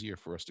makes it easier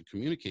for us to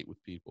communicate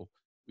with people,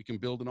 we can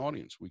build an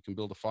audience, we can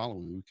build a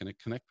following, we can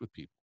connect with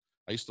people.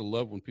 I used to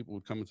love when people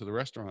would come into the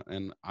restaurant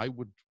and I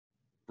would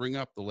bring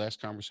up the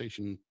last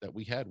conversation that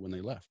we had when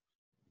they left.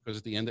 Because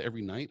at the end of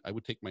every night, I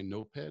would take my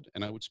notepad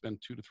and I would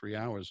spend 2 to 3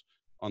 hours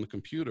on the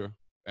computer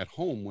at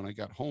home when I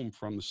got home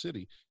from the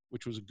city,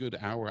 which was a good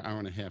hour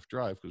and a half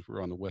drive because we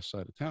were on the west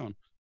side of town.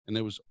 And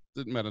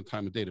didn't matter the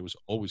time of day, there was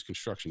always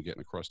construction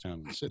getting across town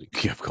in the city.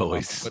 Yeah, of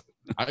course. But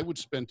I would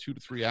spend 2 to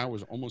 3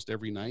 hours almost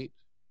every night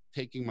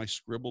taking my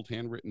scribbled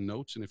handwritten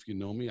notes. And if you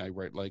know me, I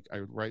write like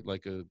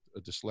a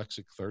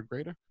dyslexic third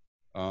grader.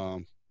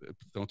 Um,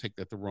 don't take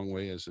that the wrong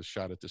way as a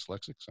shot at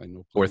dyslexics. I know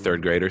Or plenty of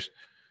third graders.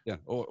 yeah.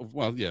 Oh,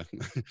 well, yeah.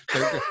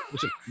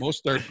 Listen,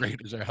 most third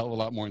graders are a hell of a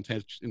lot more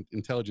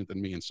intelligent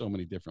than me in so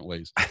many different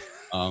ways.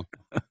 Um,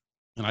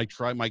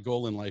 and my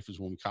goal in life is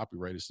when we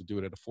copyright is to do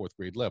it at a fourth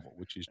grade level,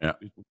 which Yeah.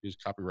 is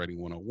copywriting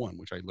 101,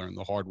 which I learned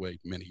the hard way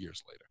many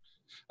years later.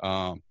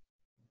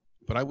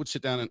 But I would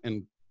sit down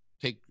and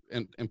take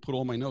and put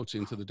all my notes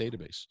into the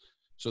database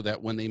so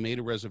that when they made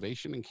a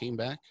reservation and came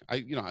back,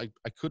 I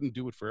couldn't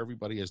do it for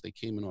everybody as they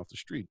came in off the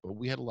street, but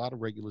we had a lot of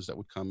regulars that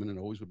would come in and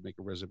always would make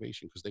a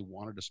reservation because they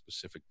wanted a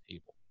specific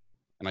table.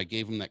 And I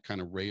gave them that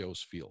kind of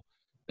Rayo's feel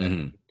that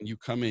Hmm. when you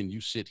come in, you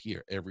sit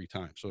here every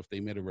time. So if they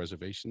made a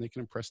reservation, they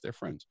can impress their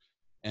friends.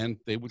 And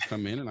they would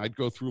come in and I'd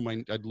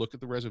look at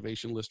the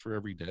reservation list for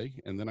every day.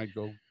 And then I'd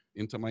go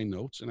into my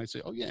notes and I'd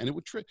say, oh yeah. And it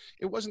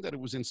wasn't that it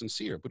was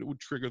insincere, but it would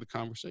trigger the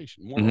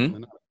conversation more often Hmm.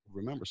 than not. I would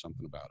remember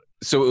something about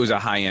it. So it was a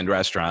high-end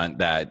restaurant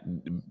that.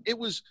 It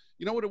was,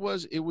 you know what it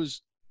was? It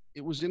was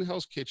in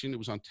Hell's Kitchen. It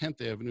was on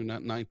 10th Avenue,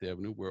 not 9th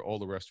Avenue, where all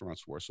the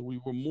restaurants were. So we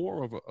were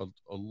more of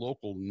a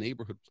local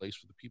neighborhood place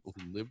for the people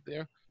who lived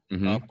there.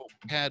 Hmm. But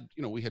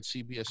we had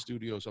CBS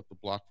Studios up the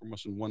block from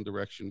us in one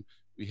direction.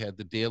 We had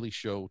the Daily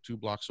Show 2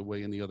 blocks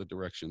away in the other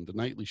direction. The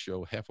Nightly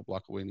Show half a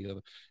block away in the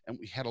other. And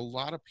we had a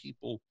lot of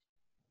people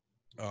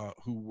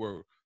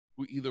who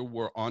either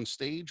were on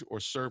stage or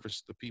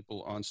serviced the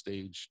people on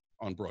stage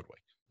on Broadway.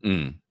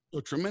 Mm. So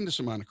a tremendous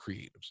amount of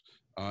creatives.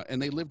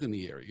 And they lived in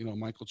the area.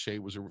 Michael Che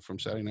from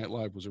Saturday Night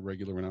Live was a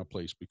regular in our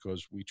place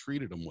because we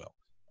treated him well.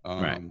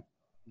 Right.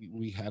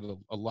 We had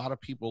a lot of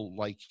people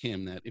like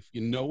him that if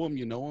you know him,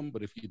 you know him.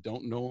 But if you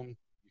don't know him,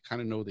 you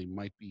kind of know they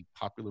might be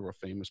popular or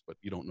famous, but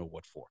you don't know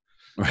what for.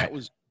 Right.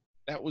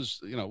 that was,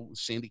 you know,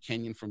 Sandy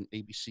Kenyon from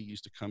ABC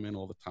used to come in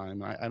all the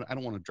time. I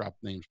don't want to drop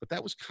names, but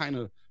that was kind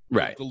of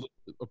Right.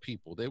 the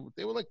people. They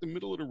were like the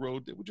middle of the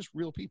road. They were just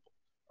real people.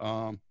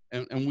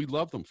 And we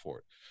loved them for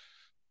it.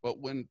 But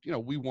when, you know,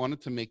 we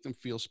wanted to make them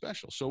feel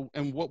special. So,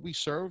 and what we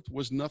served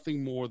was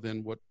nothing more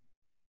than what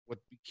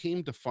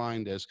became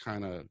defined as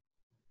kind of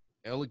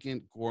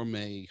elegant,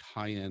 gourmet,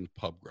 high-end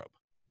pub grub.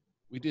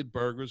 We did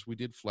burgers, we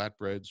did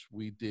flatbreads,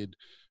 we did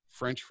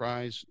French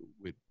fries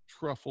with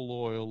truffle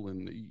oil,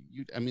 and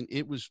I mean,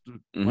 it was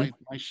Hmm.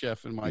 my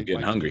chef and I'm my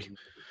getting hungry. team.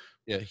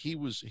 Yeah, he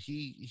was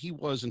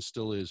and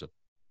still is a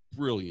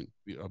brilliant,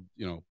 you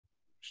know,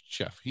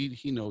 chef.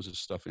 He knows his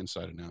stuff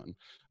inside and out, and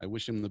I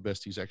wish him the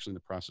best. He's actually in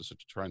the process of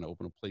trying to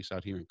open a place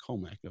out here in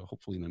Comac,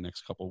 hopefully in the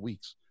next couple of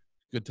weeks.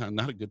 Good time,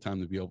 not a good time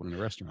to be opening a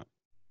restaurant.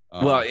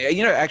 Well,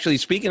 you know, actually,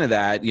 speaking of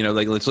that, you know,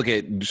 like let's look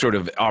at sort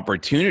of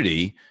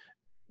opportunity.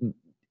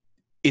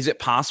 Is it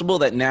possible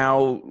that now,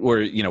 or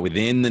you know,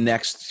 within the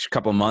next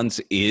couple of months,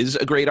 is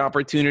a great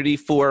opportunity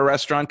for a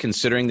restaurant,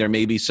 considering there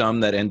may be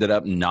some that ended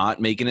up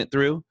not making it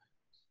through?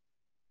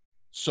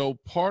 So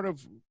part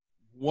of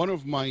one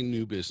of my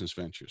new business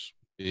ventures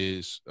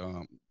is,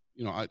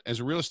 you know, as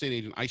a real estate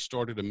agent, I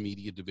started a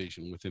media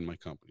division within my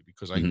company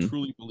because I Hmm.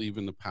 truly believe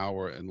in the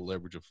power and the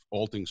leverage of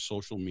all things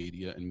social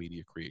media and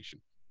media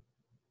creation.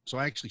 So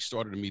I actually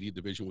started a media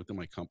division within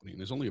my company, and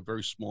there's only a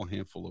very small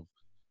handful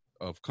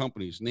of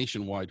companies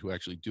nationwide who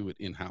actually do it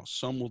in-house.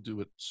 Some will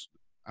do it,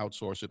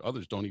 outsource it.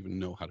 Others don't even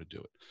know how to do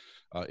it.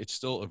 It's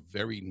still a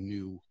very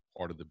new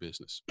part of the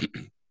business.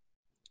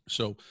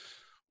 So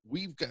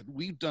we've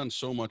done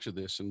so much of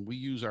this, and we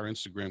use our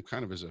Instagram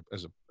kind of as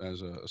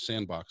a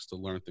sandbox to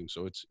learn things.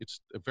 So it's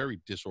a very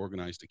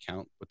disorganized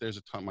account, but there's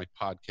a ton. My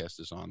podcast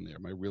is on there,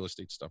 my real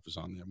estate stuff is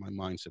on there, my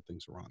mindset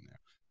things are on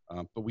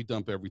there. But we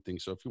dump everything.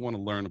 So if you want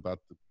to learn about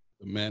the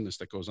madness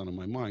that goes on in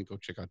my mind, go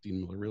check out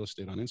Dean Miller Real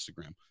Estate on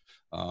Instagram.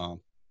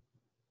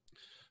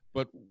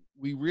 But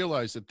we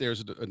realized that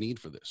there's a need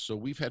for this. So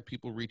we've had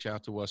people reach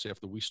out to us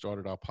after we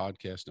started our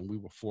podcast, and we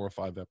were 4 or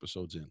 5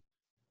 episodes in,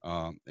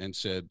 and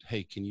said,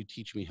 hey, can you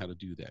teach me how to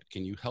do that?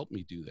 Can you help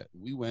me do that?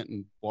 We went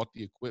and bought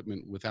the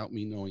equipment without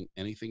me knowing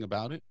anything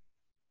about it.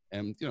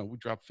 And, you know, we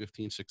dropped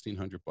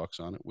 $1,500-$1,600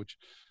 on it, which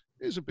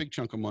is a big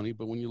chunk of money.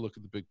 But when you look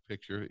at the big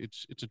picture,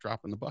 it's a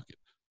drop in the bucket.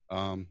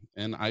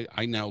 And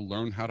I now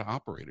learn how to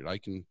operate it. I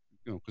can,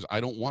 you know, because I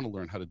don't want to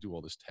learn how to do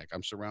all this tech.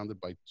 I'm surrounded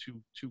by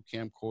two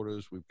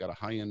camcorders. We've got a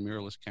high-end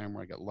mirrorless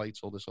camera. I got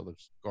lights, all this other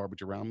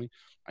garbage around me.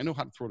 I know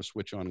how to throw the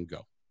switch on and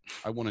go.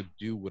 I want to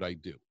do what I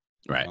do.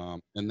 Right.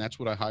 And that's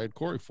what I hired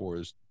Corey for,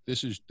 is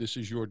this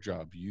is your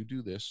job. You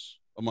do this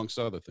amongst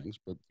other things,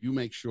 but you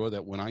make sure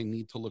that when I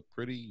need to look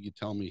pretty, you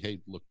tell me, hey,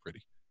 look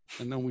pretty.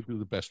 And then we do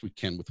the best we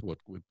can with what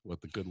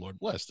the good Lord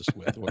blessed us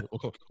with,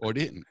 or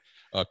didn't,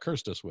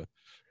 cursed us with.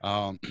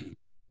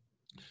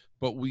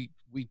 But we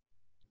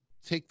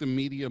take the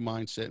media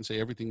mindset and say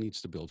everything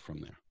needs to build from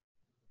there.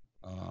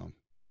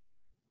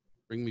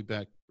 Bring me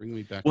back.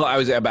 Well, I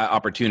was about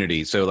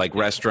opportunity. So like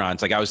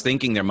restaurants, like I was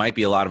thinking there might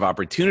be a lot of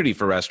opportunity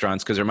for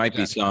restaurants because there might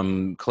be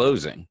some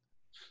closing.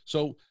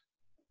 So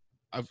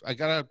I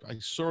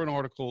saw an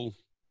article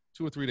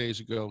 2 or 3 days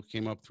ago,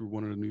 came up through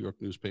one of the New York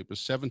newspapers.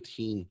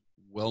 17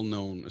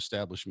 well-known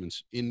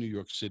establishments in New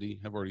York City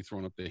have already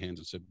thrown up their hands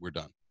and said, we're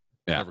done.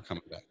 Yeah. Never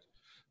coming back.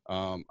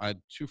 I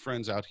had 2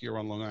 friends out here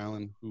on Long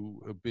Island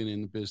who have been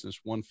in the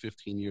business, one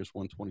 15 years,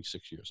 one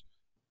 26 years.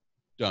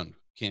 Done.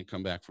 Can't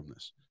come back from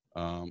this.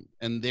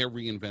 And they're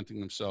reinventing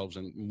themselves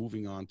and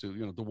moving on to,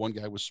 you know, the one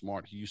guy was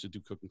smart. He used to do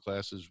cooking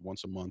classes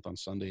once a month on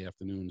Sunday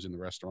afternoons in the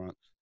restaurant.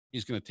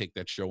 He's going to take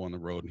that show on the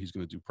road, and he's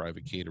going to do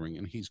private catering,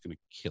 and he's going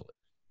to kill it.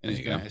 And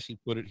he's going to, as he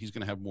put it, he's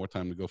going to have more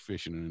time to go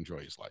fishing and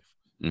enjoy his life.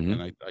 Mm-hmm.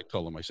 And I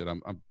told him, I said,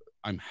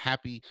 I'm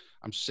happy.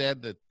 I'm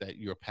sad that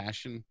your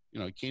passion, you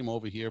know, he came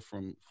over here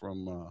from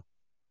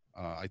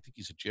I think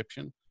he's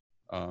Egyptian.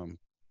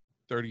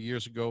 30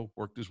 years ago,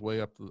 worked his way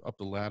up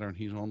the ladder, and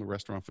he's owned the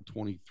restaurant for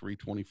 23,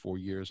 24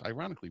 years.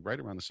 Ironically, right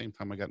around the same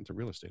time I got into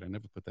real estate. I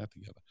never put that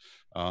together.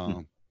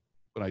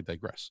 But I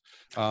digress.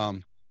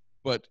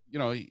 But you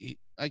know,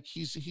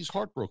 he's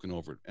heartbroken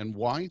over it. And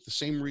why? The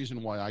same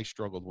reason why I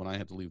struggled when I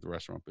had to leave the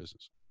restaurant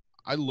business.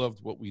 I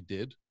loved what we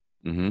did.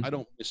 Mm-hmm. I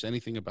don't miss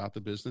anything about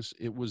the business.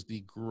 It was the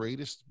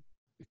greatest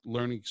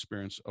learning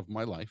experience of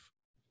my life.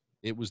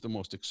 It was the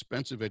most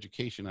expensive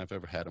education I've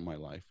ever had in my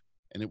life.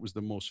 And it was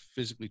the most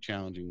physically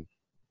challenging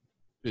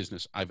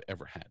business I've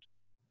ever had.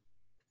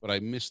 But I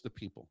miss the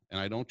people. And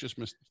I don't just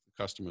miss the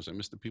customers. I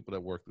miss the people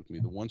that worked with me,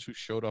 the ones who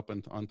showed up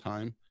on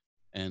time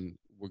and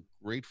were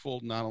grateful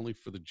not only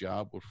for the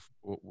job, but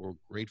were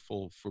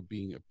grateful for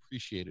being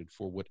appreciated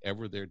for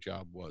whatever their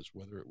job was,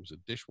 whether it was a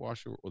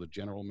dishwasher or the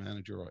general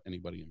manager or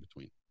anybody in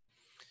between.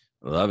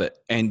 Love it.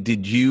 And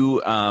did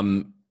you,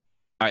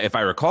 if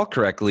I recall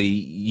correctly,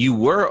 you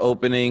were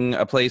opening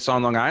a place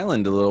on Long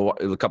Island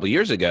a couple of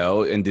years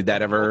ago, and did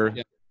that ever?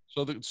 Yeah.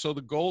 So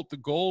the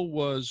goal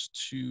was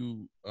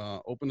to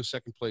open a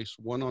second place,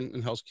 one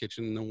in Hell's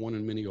Kitchen and then one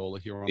in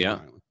Mineola here on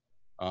Long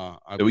Island.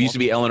 It used to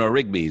be Eleanor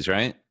Rigby's,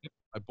 right?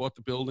 I bought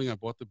the building, I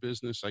bought the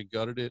business, I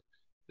gutted it.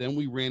 Then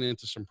we ran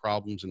into some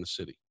problems in the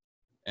city.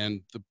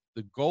 And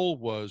the goal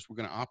was, we're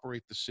going to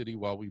operate the city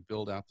while we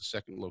build out the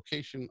second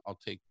location. I'll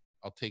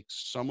take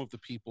some of the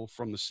people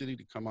from the city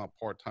to come out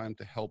part-time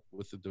to help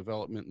with the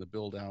development and the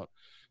build out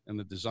and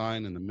the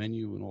design and the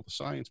menu and all the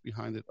science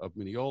behind it of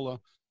Mineola.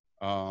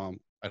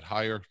 I'd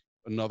hire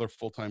another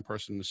full-time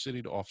person in the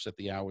city to offset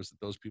the hours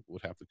that those people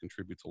would have to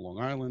contribute to Long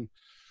Island.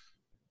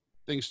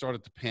 Things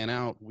started to pan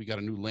out. We got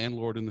a new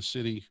landlord in the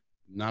city.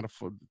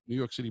 New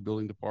York City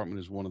Building Department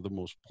is one of the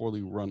most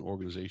poorly run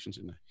organizations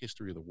in the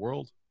history of the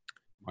world.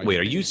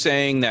 Wait, are you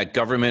saying that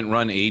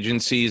government-run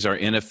agencies are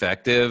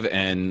ineffective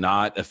and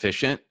not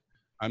efficient?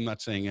 I'm not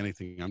saying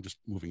anything. I'm just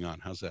moving on.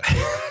 How's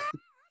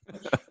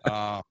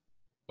that?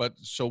 But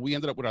so we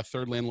ended up with our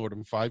third landlord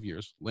in 5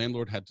 years.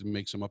 Landlord had to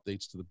make some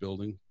updates to the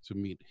building to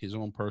meet his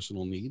own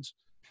personal needs.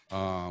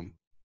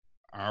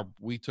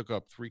 We took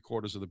up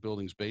 3/4 of the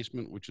building's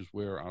basement, which is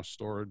where our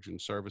storage and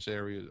service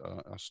areas,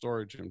 our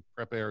storage and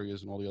prep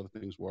areas and all the other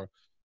things were.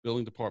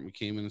 Building department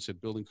came in and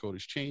said, building code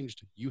has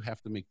changed. You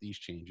have to make these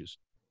changes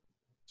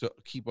to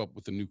keep up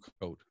with the new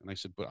code. And I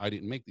said, but I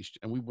didn't make these.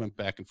 And we went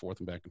back and forth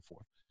and back and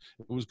forth.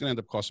 It was going to end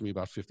up costing me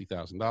about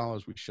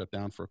 $50,000. We shut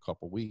down for a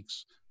couple of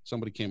weeks.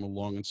 Somebody came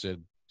along and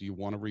said, do you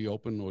want to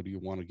reopen or do you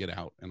want to get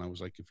out? And I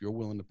was like, if you're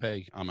willing to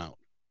pay, I'm out.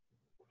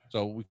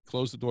 So we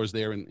closed the doors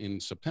there in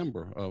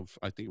September of,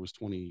 I think it was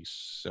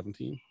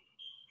 2017.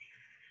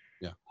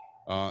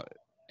 Yeah.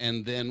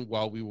 And then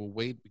while we were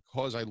waiting,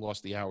 because I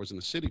lost the hours in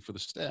the city for the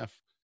staff,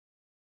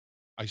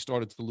 I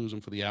started to lose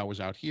them for the hours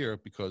out here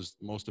because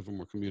most of them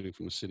were commuting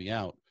from the city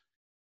out.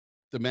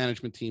 The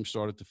management team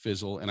started to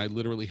fizzle, and I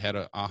literally had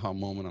an aha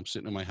moment. I'm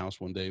sitting in my house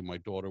one day. My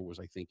daughter was,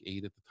 I think,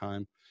 8 at the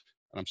time,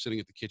 and I'm sitting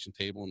at the kitchen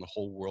table, and the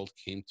whole world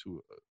came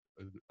to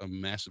a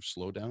massive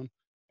slowdown.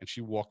 And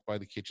she walked by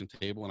the kitchen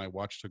table, and I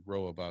watched her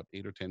grow about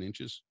 8 or 10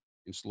 inches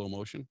in slow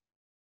motion.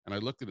 And I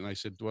looked at it, and I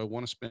said, do I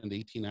want to spend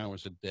 18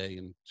 hours a day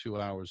and 2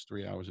 hours,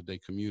 3 hours a day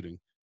commuting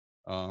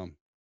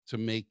to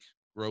make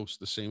gross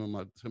the same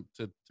amount,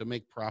 to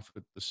make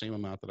profit the same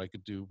amount that I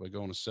could do by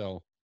going to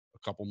sell a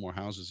couple more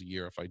houses a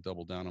year if I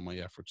double down on my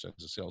efforts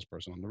as a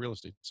salesperson on the real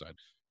estate side?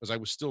 Because I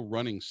was still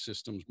running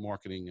systems,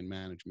 marketing, and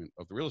management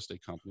of the real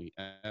estate company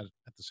at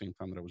the same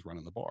time that I was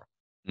running the bar.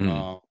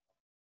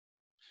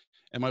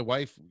 And my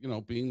wife,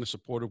 being the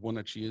supportive one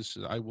that she is,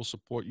 said, I will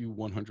support you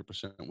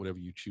 100% whatever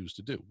you choose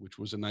to do, which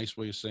was a nice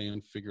way of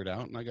saying, figure it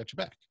out, and I got your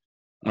back.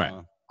 Right.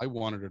 I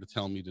wanted her to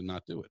tell me to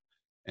not do it.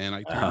 And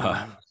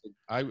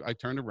I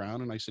turned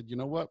around and I said, you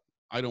know what?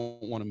 I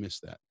don't want to miss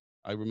that.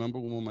 I remember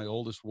when my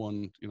oldest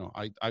one,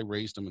 I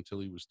raised him until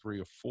he was 3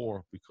 or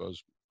 4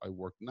 because I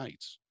worked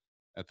nights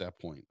at that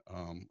point.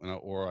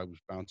 Or I was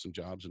bouncing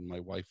jobs, and my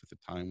wife at the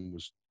time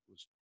was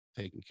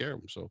taking care of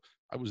him. So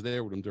I was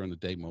there with him during the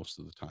day most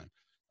of the time.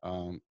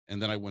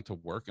 And then I went to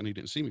work, and he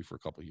didn't see me for a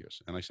couple of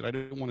years. And I said, I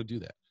didn't want to do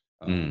that.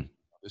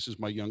 This is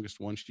my youngest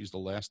one. She's the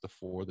last of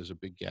 4. There's a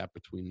big gap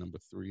between number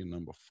 3 and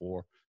number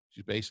 4.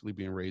 She's basically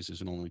being raised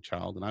as an only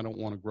child. And I don't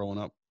want her growing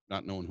up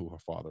not knowing who her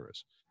father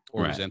is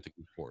or resenting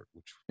me for it,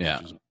 which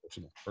is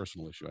a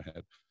personal issue I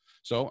had.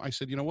 So I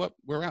said, you know what?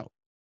 We're out.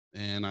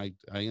 And I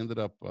ended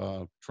up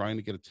trying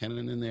to get a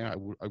tenant in there.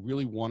 I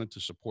really wanted to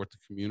support the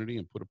community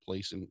and put a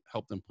place and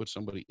help them put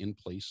somebody in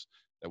place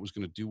that was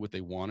going to do what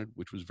they wanted,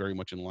 which was very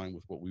much in line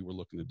with what we were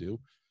looking to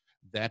do.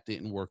 That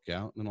didn't work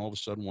out. And then all of a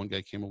sudden, one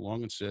guy came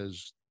along and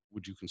says,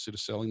 would you consider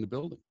selling the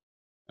building?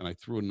 And I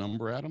threw a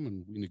number at him,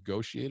 and we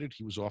negotiated.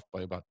 He was off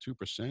by about 2%.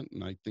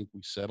 And I think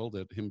we settled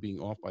at him being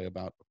off by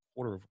about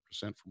 1/4%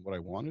 from what I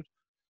wanted.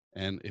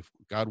 And if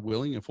God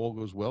willing, if all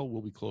goes well,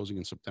 we'll be closing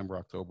in September,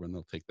 October, and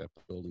they'll take that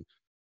building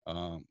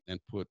and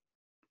put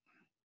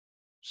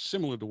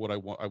similar to what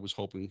I was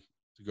hoping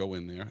to go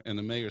in there. And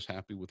the mayor's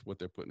happy with what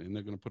they're putting in.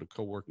 They're going to put a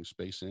co-working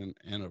space in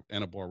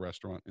and a bar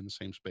restaurant in the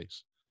same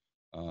space,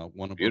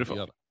 one above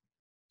the other.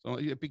 So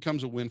it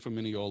becomes a win for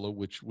Mineola,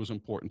 which was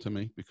important to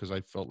me because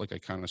I felt like I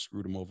kind of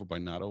screwed him over by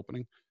not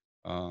opening.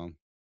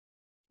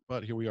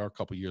 But here we are a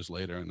couple years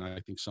later, and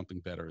I think something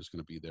better is going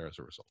to be there as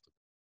a result of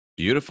it.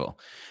 Beautiful.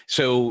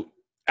 So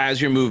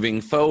as you're moving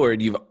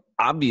forward, you've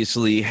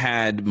obviously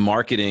had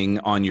marketing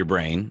on your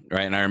brain,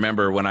 right? And I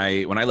remember when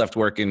I left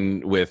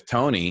working with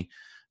Tony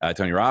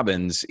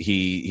Robbins,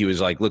 he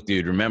was like, look,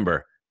 dude,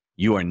 remember,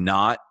 you are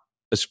not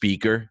a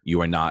speaker. You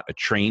are not a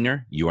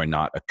trainer. You are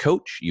not a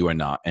coach. You are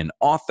not an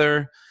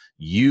author.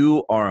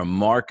 You are a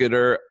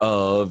marketer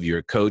of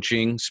your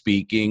coaching,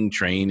 speaking,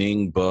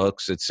 training,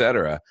 books,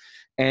 etc.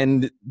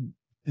 And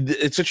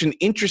it's such an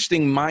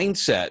interesting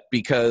mindset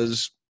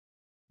because,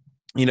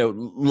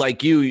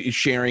 like you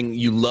sharing,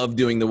 you love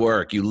doing the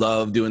work, you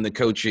love doing the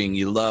coaching,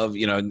 you love,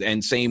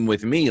 and same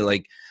with me,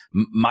 like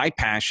my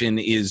passion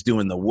is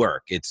doing the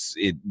work.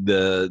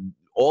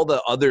 All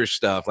the other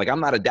stuff, like I'm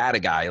not a data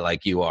guy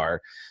like you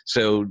are.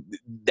 So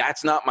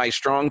that's not my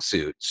strong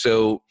suit.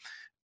 So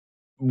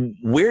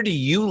where do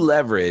you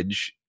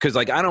leverage? Cause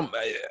like, how do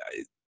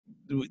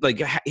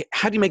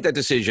you make that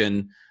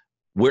decision?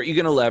 Where you're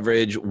going to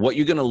leverage, what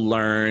you're going to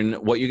learn,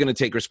 what you're going to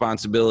take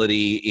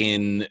responsibility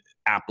in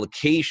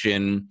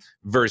application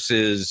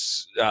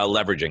versus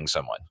leveraging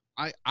someone?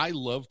 I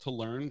love to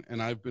learn,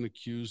 and I've been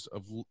accused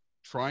of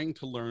trying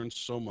to learn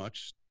so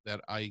much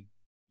that I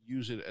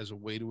use it as a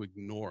way to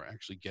ignore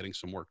actually getting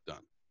some work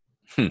done.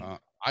 Hmm.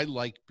 I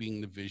like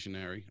being the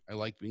visionary. I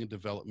like being a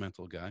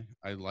developmental guy.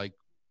 I like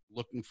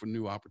looking for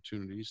new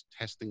opportunities,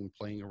 testing and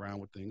playing around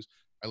with things.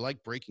 I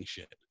like breaking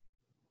shit.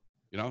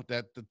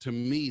 To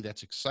me,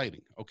 that's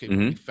exciting. Okay, we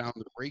Hmm. found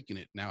the break in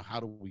it. Now,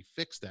 how do we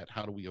fix that?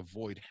 How do we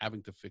avoid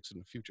having to fix it in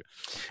the future?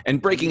 And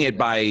To breaking me, it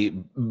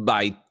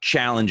by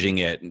challenging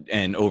it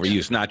and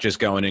overuse, not just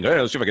going and go,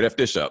 hey, let's see if I can F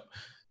this up.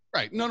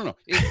 right. No.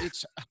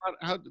 It's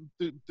how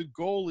the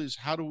goal is,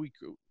 how do we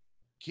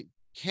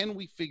can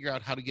we figure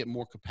out how to get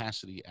more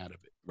capacity out of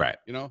it? Right.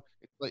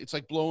 It's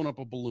like blowing up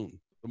a balloon.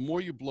 The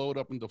more you blow it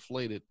up and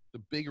deflate it, the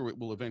bigger it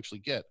will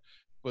eventually get,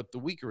 but the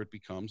weaker it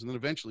becomes, and then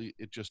eventually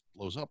it just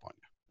blows up on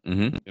you.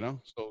 Hmm.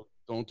 So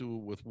don't do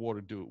it with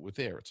water, do it with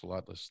air. It's a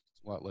lot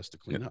less to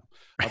clean up.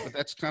 But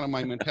that's kind of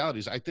my mentality.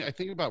 Is I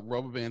think about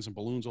rubber bands and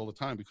balloons all the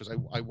time, because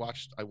I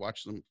watch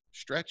them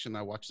stretch, and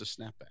I watch the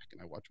snapback,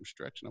 and I watch them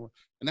stretch, and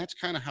that's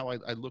kind of how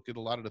I look at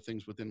a lot of the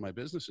things within my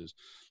businesses.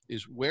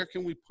 Is where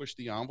can we push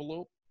the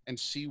envelope and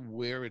see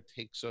where it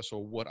takes us,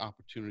 or what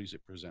opportunities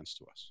it presents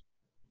to us.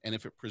 And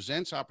if it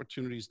presents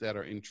opportunities that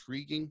are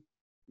intriguing,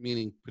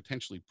 meaning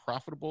potentially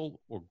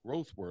profitable or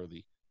growth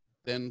worthy,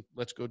 then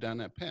let's go down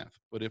that path.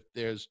 But if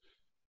there's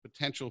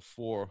potential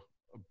for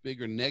a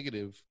bigger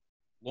negative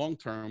long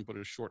term, but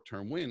a short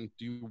term win,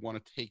 do you want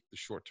to take the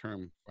short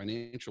term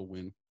financial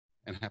win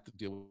and have to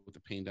deal with the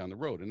pain down the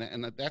road?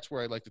 And that's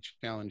where I like to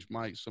challenge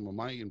some of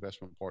my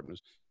investment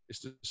partners, is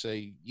to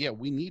say, yeah,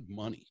 we need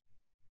money,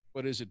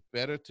 but is it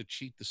better to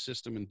cheat the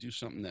system and do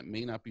something that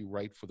may not be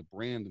right for the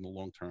brand in the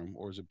long term?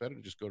 Or is it better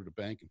to just go to the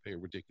bank and pay a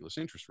ridiculous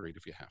interest rate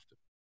if you have to?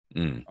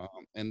 Mm.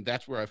 And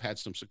that's where I've had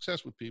some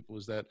success with people,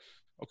 is that,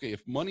 okay,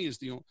 if money is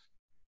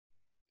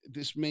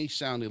this may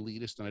sound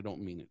elitist, and I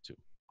don't mean it to,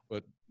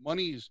 but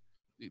money is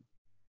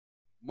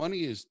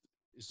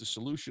the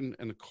solution,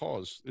 and the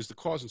cause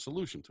and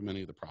solution to many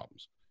of the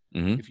problems.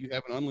 Hmm. If you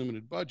have an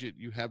unlimited budget,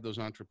 you have those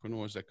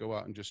entrepreneurs that go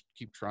out and just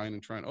keep trying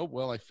and trying. Oh,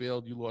 well, I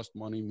failed. You lost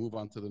money. Move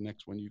on to the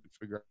next one. You can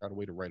figure out a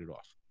way to write it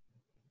off.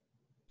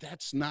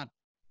 That's not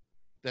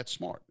that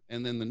smart.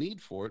 And then the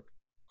need for it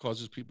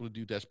causes people to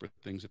do desperate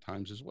things at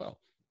times as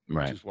well, which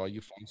Right. is why you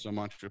find some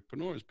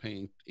entrepreneurs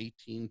paying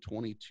 18,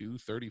 22,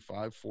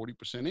 35,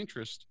 40%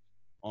 interest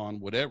on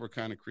whatever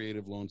kind of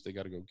creative loans they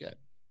got to go get.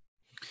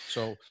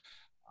 So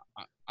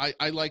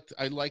I like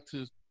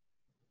to,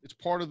 it's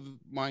part of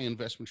my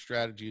investment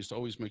strategy, is to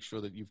always make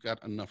sure that you've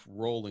got enough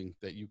rolling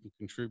that you can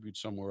contribute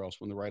somewhere else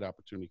when the right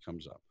opportunity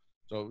comes up.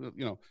 So,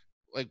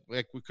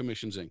 like with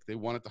Commissions Inc., they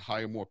wanted to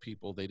hire more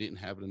people. They didn't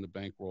have it in the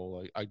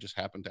bankroll. I just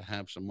happened to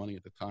have some money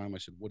at the time. I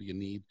said, what do you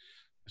need?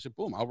 I said,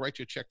 boom, I'll write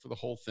you a check for the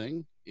whole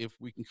thing if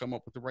we can come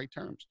up with the right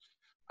terms.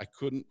 I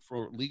couldn't,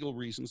 for legal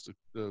reasons.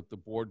 The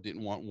board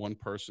didn't want one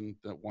person,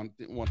 didn't want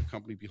the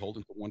company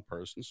beholden to one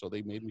person. So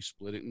they made me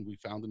split it, and we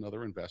found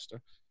another investor,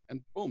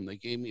 and boom, they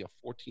gave me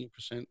a 14%.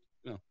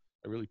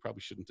 I really probably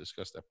shouldn't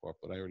discuss that part,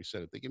 but I already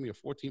said it. They gave me a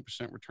 14%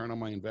 return on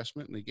my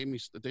investment, and they gave me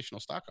additional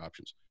stock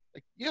options.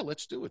 Like, yeah,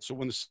 let's do it. So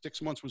when the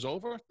 6 months was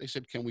over, they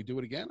said, can we do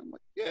it again? I'm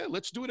like, yeah,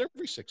 let's do it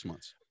every 6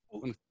 months.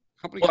 When the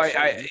company Well,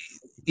 gets sold,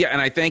 yeah,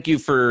 and I thank you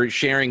for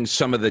sharing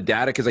some of the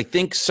data, because I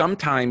think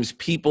sometimes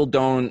people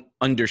don't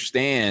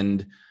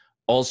understand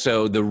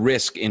also the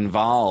risk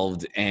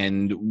involved,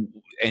 and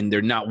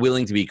they're not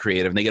willing to be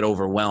creative, and they get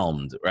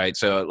overwhelmed, right?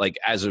 So, like,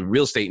 as a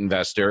real estate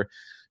investor,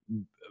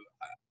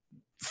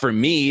 for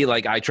me,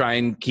 like, I try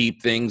and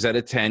keep things at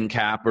a 10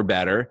 cap or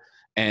better.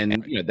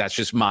 And that's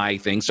just my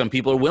thing. Some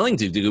people are willing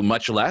to do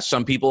much less.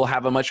 Some people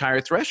have a much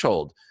higher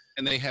threshold.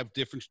 and they have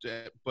different,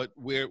 but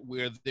where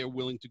they're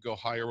willing to go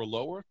higher or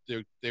lower,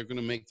 they're going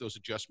to make those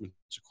adjustments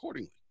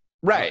accordingly.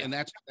 Right. And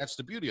that's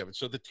the beauty of it.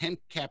 So the 10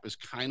 cap is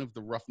kind of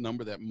the rough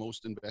number that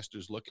most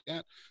investors look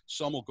at.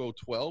 Some will go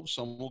 12,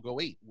 some will go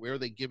 8. Where are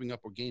they giving up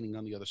or gaining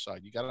on the other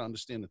side? You got to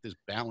understand that there's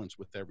balance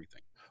with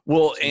everything.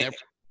 Well, It's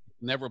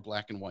never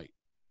black and white.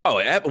 oh,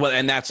 well,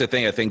 and that's the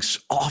thing I think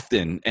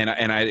often,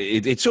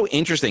 it's so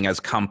interesting, as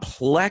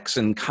complex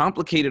and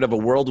complicated of a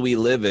world we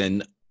live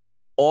in.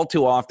 All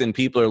too often,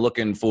 people are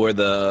looking for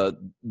the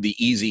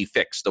easy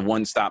fix, the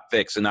one-stop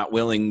fix, and not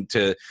willing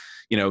to,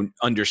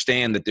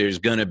 understand that there's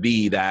going to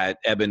be that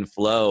ebb and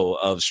flow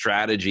of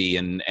strategy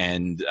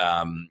and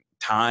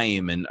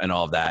time and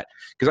all of that.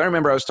 Because I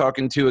remember I was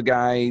talking to a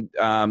guy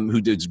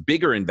who does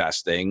bigger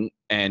investing,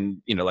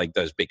 and like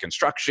does big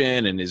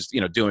construction and is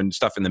doing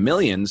stuff in the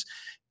millions.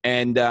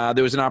 And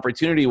there was an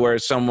opportunity where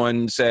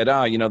someone said,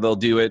 oh, they'll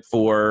do it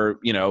for,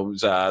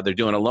 they're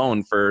doing a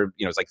loan for,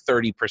 it's like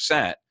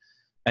 30%.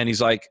 And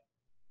he's like,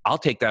 I'll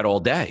take that all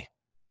day.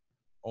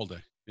 All day.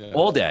 Yeah.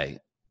 All day.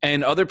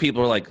 And other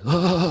people are like,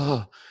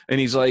 oh. And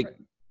he's like,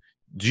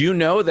 do you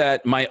know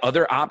that my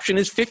other option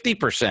is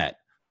 50%?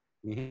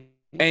 Mm-hmm.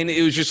 And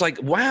it was just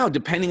like, wow,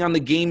 depending on the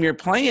game you're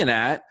playing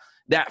at,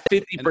 that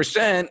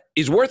 50%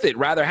 is worth it.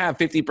 Rather have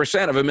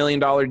 50% of $1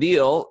 million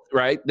deal,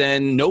 right,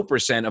 than no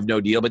percent of no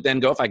deal. But then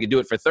go, if I could do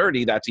it for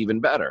 30, that's even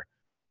better.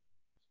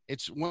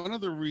 It's one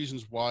of the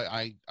reasons why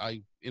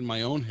I in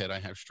my own head, I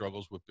have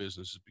struggles with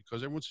business is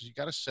because everyone says you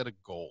got to set a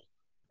goal.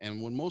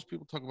 And when most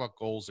people talk about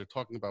goals, they're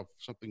talking about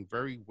something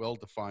very well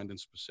defined and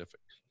specific.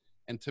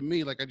 And to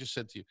me, like I just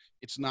said to you,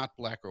 it's not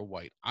black or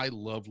white. I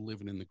love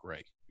living in the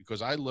gray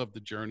because I love the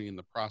journey and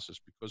the process.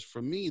 Because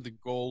for me, the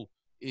goal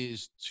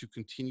is to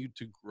continue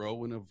to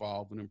grow and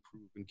evolve and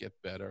improve and get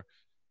better.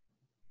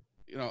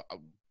 You know,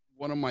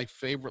 one of my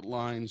favorite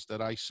lines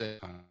that I say,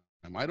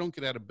 I don't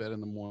get out of bed in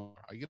the morning.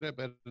 I get out of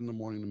bed in the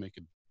morning to make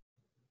it.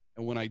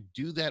 And when I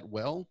do that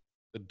well,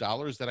 the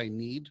dollars that I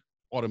need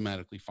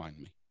automatically find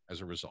me as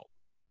a result.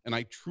 And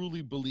I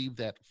truly believe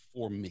that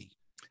for me.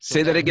 So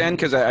Say that that again, means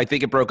because I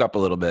think it broke up a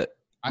little bit.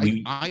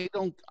 I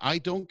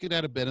don't get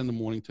out of bed in the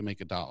morning to make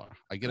a dollar.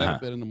 I get out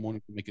of bed in the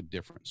morning to make a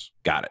difference.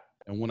 Got it.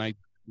 And when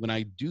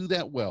I do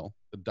that well,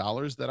 the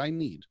dollars that I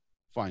need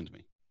find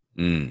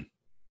me.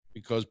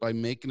 Because by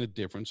making a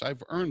difference,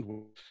 I've earned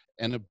one.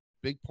 And a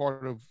big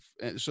part of,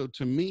 so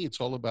to me,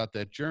 it's all about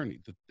that journey.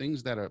 The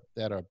things that are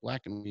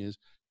black and white is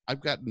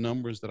I've got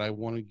numbers that I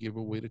want to give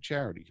away to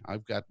charity.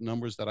 I've got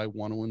numbers that I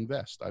want to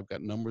invest. I've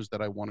got numbers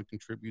that I want to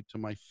contribute to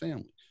my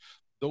family.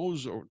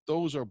 Those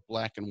are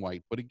black and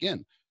white. But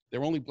again,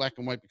 they're only black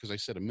and white because I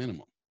set a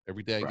minimum.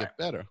 Every day I get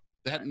better.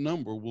 That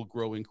number will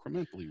grow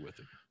incrementally with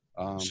it.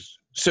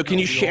 So can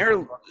you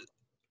share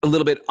a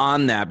little bit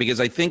on that? Because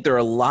I think there are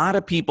a lot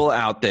of people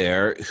out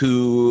there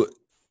who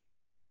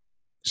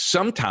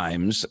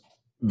sometimes,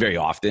 very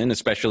often,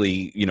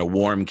 especially,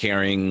 warm,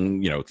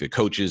 caring, the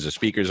coaches, the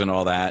speakers and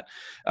all that.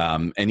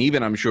 And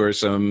even I'm sure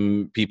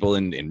some people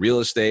in real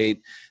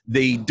estate,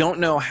 they don't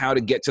know how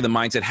to get to the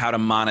mindset, how to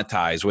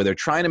monetize, where they're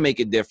trying to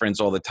make a difference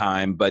all the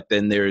time. But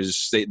then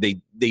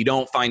they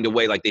don't find a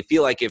way. Like they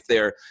feel like if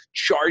they're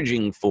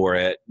charging for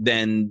it,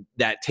 then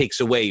that takes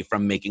away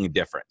from making a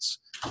difference.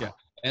 Yeah.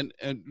 And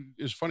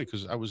it's funny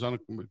because I was on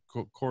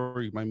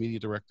Corey, my media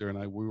director, and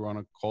we were on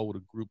a call with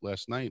a group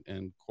last night,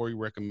 and Corey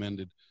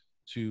recommended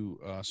to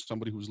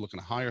somebody who was looking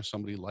to hire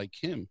somebody like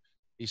him.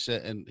 He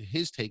said, and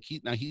his take,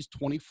 he's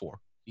 24.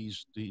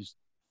 He's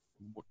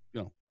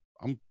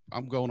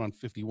I'm going on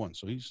 51,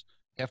 so he's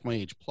half my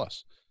age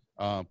plus.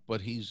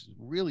 But he's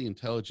really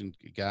intelligent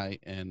guy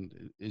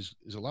and is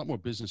a lot more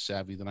business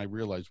savvy than I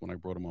realized when I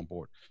brought him on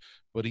board.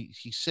 But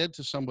he said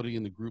to somebody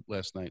in the group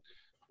last night,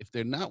 if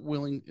they're not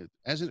willing,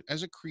 as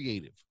a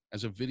creative,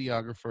 as a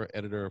videographer,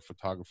 editor,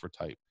 photographer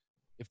type,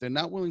 if they're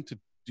not willing to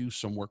do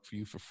some work for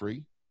you for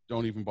free,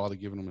 don't even bother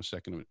giving them a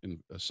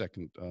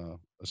second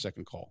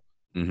call.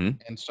 Mm-hmm.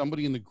 And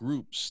somebody in the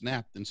group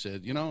snapped and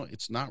said,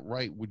 it's not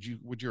right. Would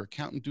your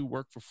accountant do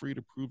work for free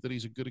to prove that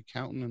he's a good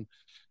accountant? And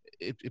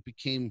it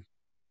became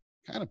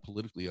kind of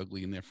politically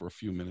ugly in there for a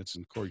few minutes.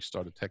 And Corey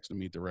started texting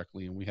me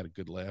directly, and we had a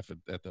good laugh at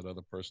that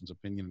other person's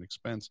opinion and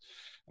expense.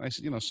 And I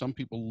said, some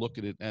people look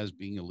at it as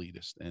being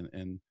elitist,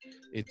 and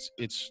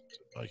it's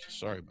like,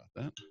 sorry about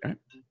that. Okay.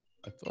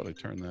 I thought I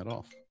turned that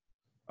off.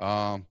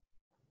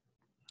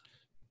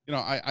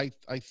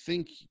 I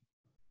think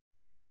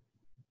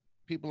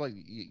people like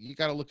you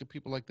got to look at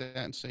people like that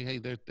and say, hey,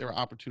 there are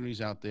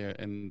opportunities out there,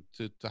 and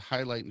to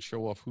highlight and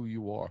show off who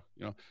you are.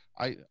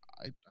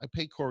 I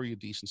pay Corey a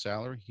decent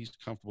salary. He's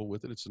comfortable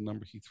with it. It's a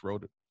number he threw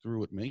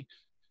at me.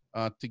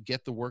 To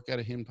get the work out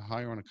of him to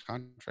hire on a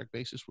contract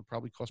basis would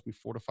probably cost me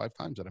 4 to 5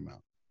 times that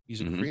amount.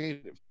 He's a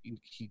creative.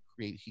 He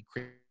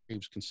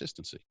craves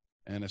consistency.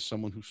 And as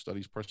someone who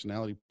studies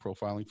personality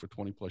profiling for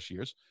 20 plus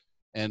years,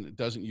 and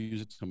doesn't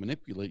use it to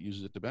manipulate,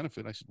 uses it to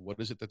benefit. I said, what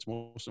is it that's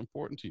most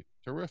important to you?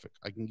 Terrific.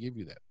 I can give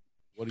you that.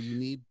 What do you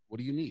need? What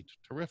do you need?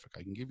 Terrific.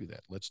 I can give you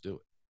that. Let's do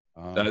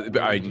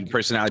it.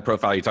 Personality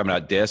profile, you're talking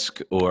about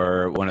DISC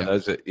or one of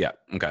those? Yeah.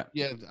 Okay.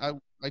 Yeah.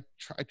 I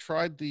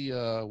tried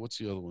the, what's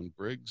the other one?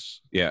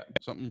 Briggs? Yeah.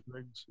 Something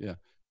Briggs. Yeah.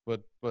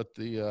 But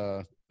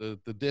the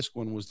DISC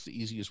one was the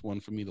easiest one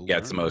for me to learn. Yeah,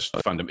 it's the most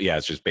fundamental. Yeah,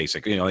 it's just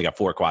basic. You only got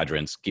 4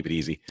 quadrants. Keep it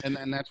easy.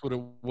 And that's what it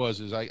was.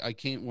 Is I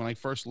came when I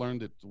first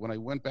learned it. When I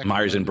went back,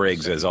 Myers and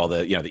Briggs is all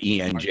the the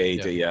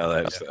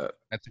ENJ.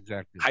 That's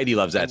exactly. Heidi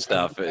loves that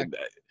stuff.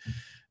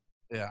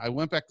 Yeah, I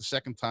went back the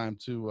second time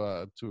to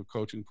a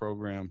coaching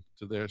program,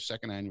 to their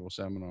second annual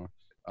seminar,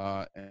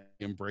 and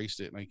embraced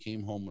it. And I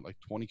came home with like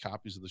 20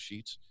 copies of the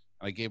sheets,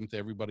 and I gave them to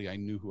everybody I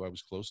knew who I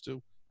was close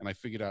to. And I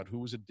figured out who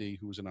was a D,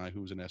 who was an I, who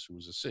was an S, who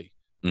was a C.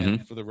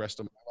 And for the rest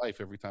of my life,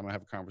 every time I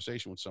have a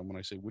conversation with someone,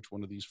 I say, which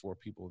one of these 4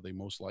 people are they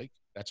most like?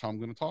 That's how I'm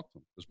going to talk to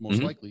them. Because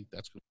most likely,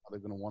 that's how they're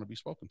going to want to be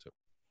spoken to.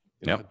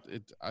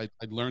 I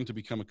learned to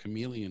become a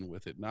chameleon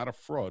with it, not a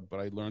fraud, but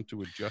I learned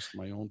to adjust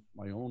my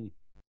own.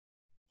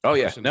 Oh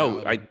yeah,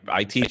 no,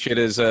 I teach it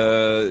as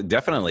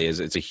definitely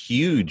it's a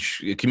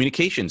huge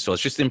communication. So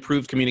it's just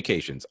improved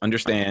communications.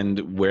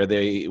 Understand where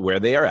they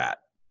are at.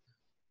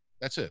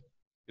 That's it.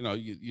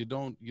 You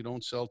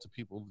don't sell to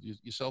people.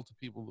 You sell to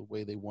people the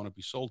way they want to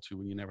be sold to,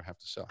 and you never have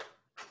to sell.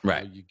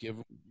 Right. You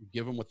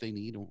give them what they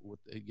need, and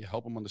you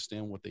help them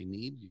understand what they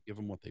need. You give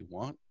them what they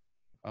want,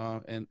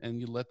 and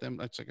you let them.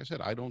 That's like I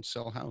said. I don't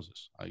sell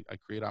houses. I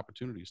create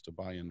opportunities to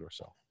buy and or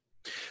sell.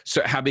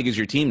 So how big is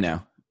your team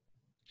now?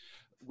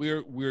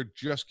 we're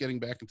just getting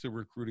back into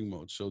recruiting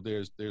mode. So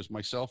there's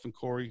myself and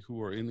Corey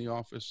who are in the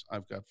office.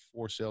 I've got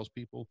 4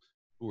 salespeople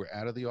who are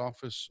out of the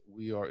office.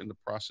 We are in the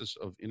process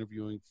of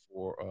interviewing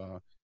for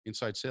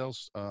inside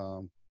sales,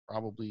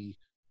 probably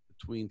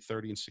between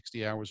 30 and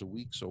 60 hours a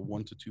week. So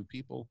 1 to 2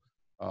 people.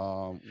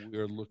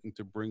 We're looking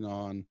to bring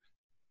on,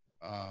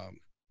 um,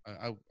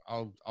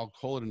 I'll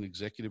call it an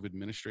executive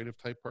administrative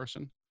type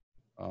person,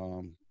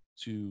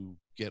 to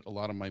get a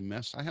lot of my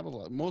mess. I have a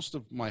lot, most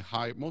of my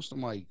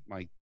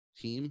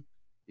team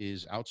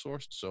is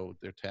outsourced, so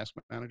they're task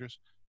managers.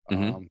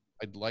 Hmm.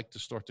 I'd like to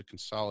start to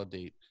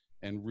consolidate,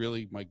 and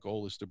really my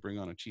goal is to bring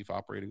on a chief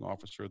operating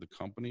officer of the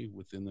company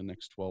within the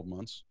next 12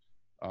 months,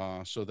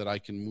 so that I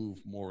can move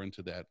more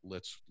into that.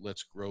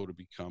 Let's grow to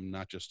become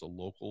not just a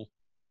local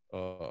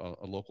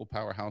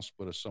powerhouse,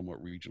 but a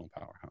somewhat regional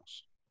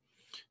powerhouse.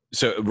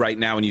 So right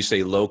now, when you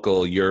say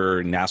local,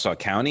 you're Nassau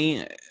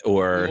County,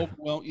 or?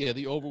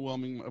 The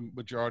overwhelming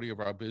majority of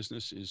our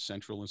business is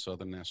central and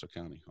southern Nassau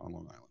County on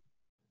Long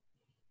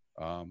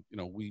Island.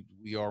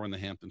 We are in the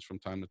Hamptons from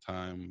time to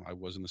time. I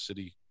was in the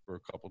city for a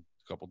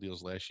couple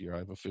deals last year.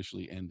 I've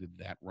officially ended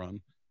that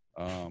run.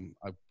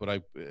 I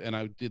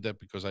did that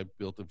because I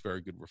built a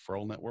very good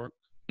referral network,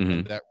 Mhm.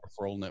 and that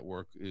referral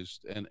network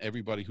and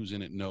everybody who's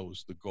in it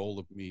knows the goal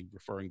of me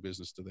referring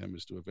business to them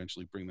is to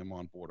eventually bring them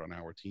on board on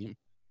our team.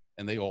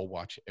 And they all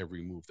watch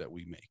every move that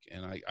we make.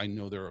 And I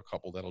know there are a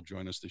couple that'll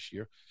join us this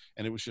year.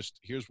 And it was just,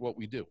 here's what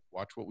we do.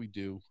 Watch what we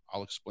do.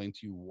 I'll explain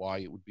to you why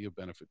it would be a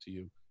benefit to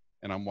you.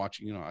 And I'm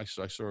watching, I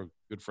saw a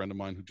good friend of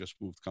mine who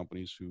just moved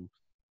companies who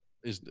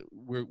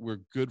we're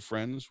good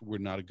friends. We're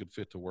not a good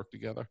fit to work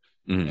together.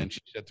 Mhm. And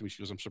she said to me,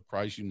 she goes, I'm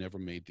surprised you never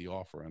made the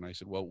offer. And I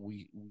said, well,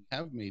 we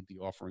have made the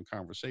offer in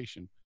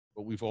conversation,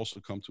 but we've also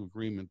come to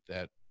agreement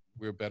that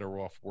we're better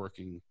off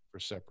working for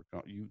separate,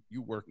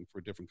 you working for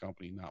a different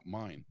company, not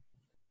mine,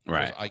 because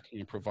Right. I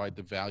can provide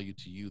the value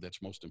to you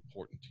that's most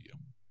important to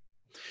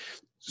you.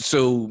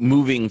 So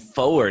moving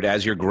forward,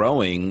 as you're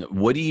growing,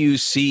 what do you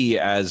see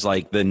as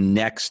like the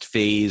next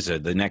phase or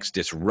the next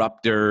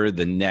disruptor,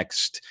 the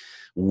next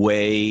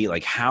way?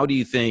 Like, how do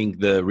you think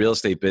the real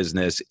estate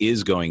business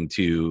is going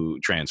to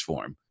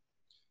transform?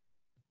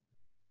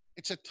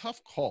 It's a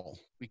tough call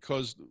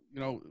because,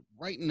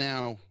 right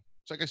now,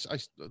 it's like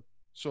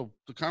so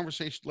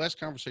last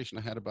conversation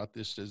I had about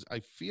this is I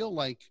feel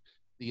like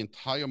the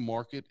entire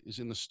market is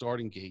in the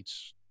starting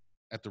gates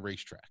at the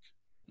racetrack.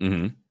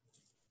 Hmm.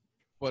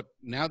 But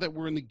now that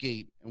we're in the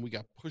gate and we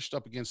got pushed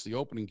up against the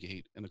opening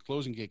gate and the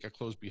closing gate got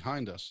closed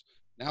behind us,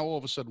 now all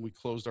of a sudden we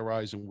closed our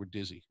eyes and we're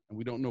dizzy and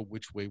we don't know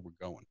which way we're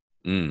going.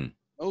 Mm.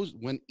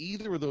 When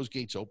either of those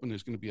gates open,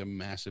 there's going to be a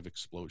massive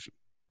explosion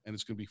and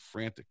it's going to be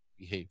frantic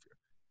behavior.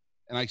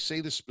 And I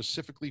say this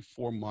specifically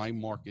for my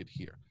market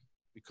here,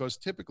 because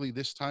typically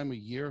this time of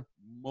year,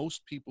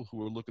 most people who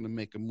are looking to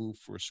make a move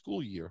for a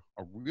school year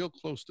are real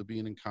close to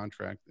being in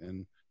contract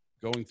and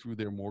going through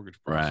their mortgage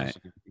Right.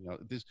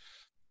 process.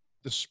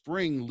 The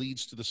spring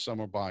leads to the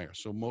summer buyer.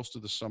 So most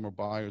of the summer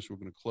buyers who are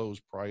going to close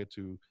prior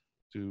to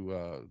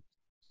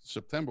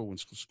September when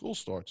school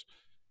starts,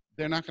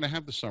 they're not going to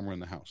have the summer in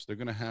the house. They're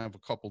going to have a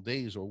couple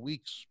days or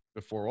weeks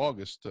before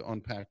August to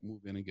unpack,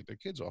 move in, and get their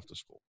kids off to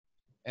school.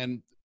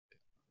 And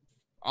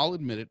I'll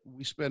admit it,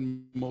 we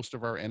spend most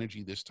of our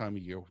energy this time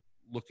of year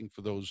looking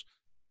for those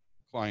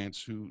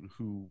clients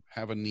who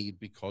have a need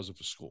because of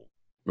a school.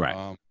 Right.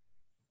 Um,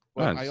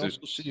 but Well, I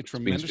also see a it's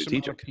being tremendous amount of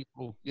strategic.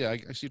 people. Yeah,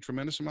 I see a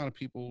tremendous amount of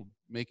people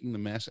making the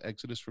mass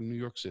exodus from New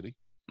York City,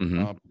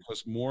 Hmm.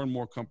 because more and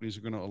more companies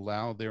are going to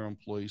allow their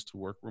employees to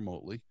work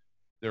remotely.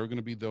 There are going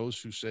to be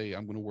those who say,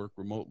 I'm going to work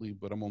remotely,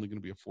 but I'm only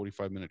going to be a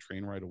 45-minute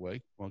train ride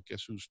away. Well,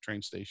 guess whose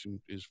train station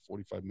is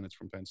 45 minutes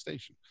from Penn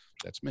Station?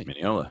 That's me.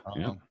 Mineola.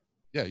 Yeah. Um,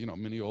 yeah,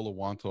 Mineola,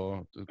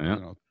 Wantagh,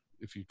 Yeah.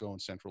 if you go in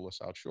Central or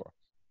South Shore.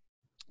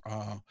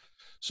 Uh,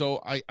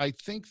 so I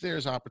think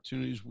there's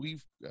opportunities.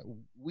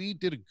 We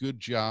did a good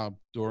job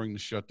during the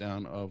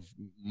shutdown of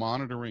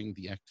monitoring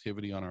the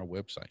activity on our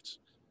websites,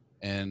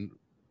 and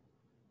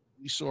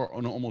we saw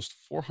an almost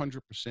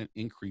 400%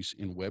 increase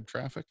in web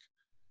traffic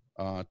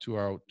to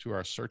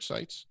our search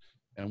sites,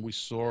 and we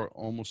saw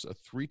almost a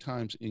 3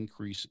 times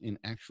increase in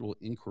actual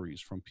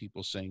inquiries from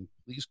people saying,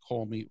 "Please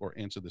call me or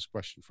answer this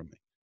question from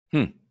me."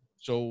 Hmm.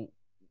 So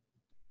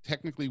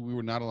technically we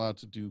were not allowed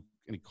to do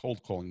any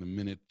cold calling the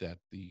minute that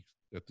the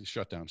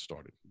shutdown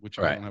started, which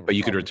I Right. don't have a But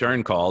you could problem with.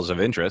 return calls of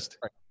interest.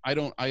 Right.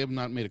 I have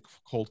not made a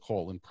cold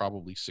call in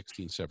probably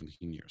 16,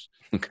 17 years.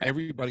 Okay.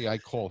 Everybody I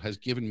call has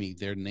given me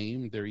their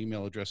name, their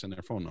email address, and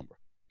their phone number.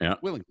 Yeah.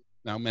 Willingly.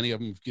 Now, many of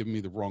them have given me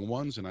the wrong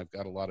ones, and I've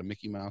got a lot of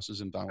Mickey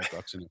Mouses and Donald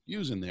Ducks and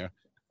F's in there,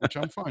 which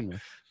I'm fine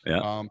with.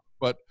 Yeah.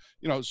 But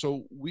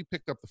so we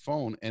picked up the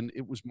phone, and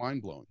it was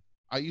mind blowing.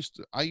 I used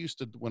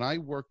to when I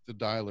worked the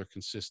dialer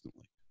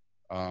consistently,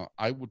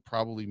 I would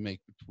probably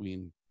make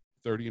between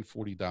 $30 and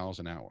 $40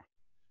 an hour,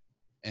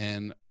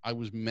 and I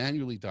was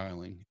manually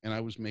dialing, and I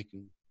was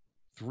making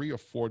 $3 or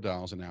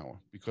 $4 an hour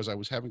because I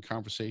was having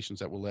conversations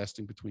that were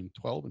lasting between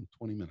 12 and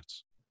 20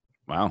 minutes.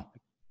 Wow.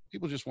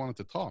 People just wanted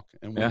to talk,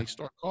 and when Yeah. they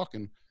start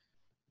talking,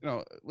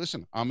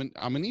 listen, I'm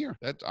an ear.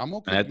 I'm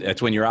okay. And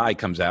that's when your eye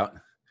comes out.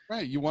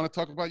 Right. You want to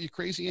talk about your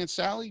crazy Aunt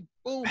Sally?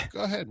 Boom.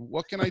 Go ahead.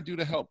 What can I do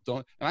to help?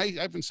 Don't. And I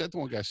even said to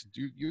one guy, I said,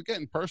 you're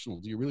getting personal.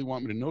 Do you really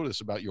want me to know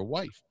this about your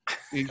wife?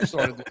 And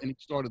he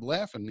started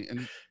laughing.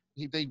 And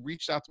they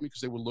reached out to me because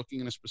they were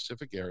looking in a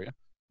specific area.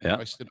 Yeah.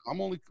 I said,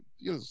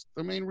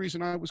 the main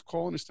reason I was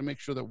calling is to make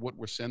sure that what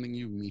we're sending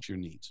you meets your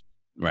needs.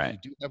 Right.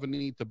 If you do have a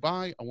need to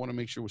buy, I want to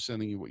make sure we're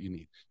sending you what you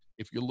need.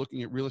 If you're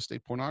looking at real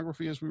estate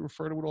pornography, as we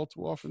refer to it all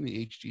too often,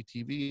 the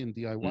HGTV and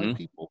DIY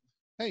people,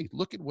 hey,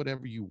 look at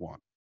whatever you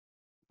want.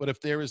 But if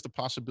there is the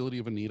possibility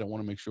of a need, I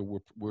want to make sure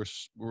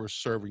we're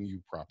serving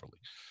you properly.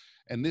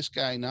 And this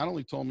guy not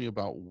only told me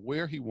about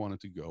where he wanted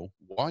to go,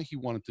 why he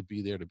wanted to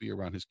be there to be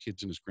around his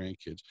kids and his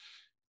grandkids,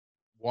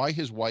 why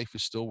his wife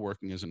is still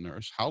working as a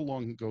nurse, how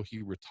long ago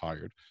he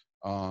retired,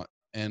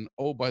 and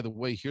oh, by the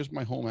way, here's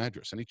my home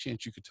address. Any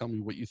chance you could tell me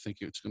what you think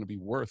it's going to be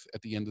worth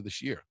at the end of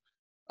this year?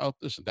 Oh,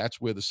 listen,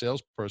 that's where the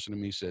salesperson in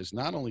me says,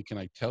 not only can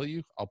I tell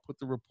you, I'll put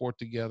the report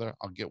together.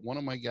 I'll get one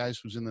of my guys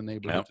who's in the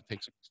neighborhood to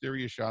take some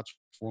exterior shots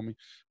for me.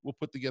 We'll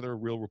put together a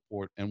real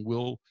report and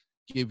we'll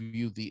give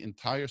you the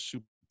entire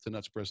soup to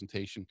nuts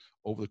presentation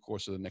over the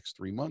course of the next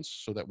 3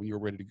 months so that when you're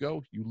ready to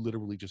go, you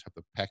literally just have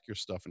to pack your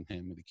stuff and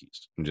hand me the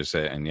keys. And just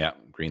say, and yeah,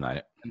 green light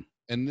it.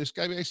 And this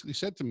guy basically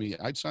said to me,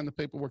 I'd sign the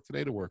paperwork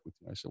today to work with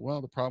you. I said, well,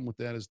 the problem with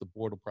that is the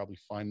board will probably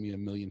fine me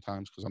 1,000,000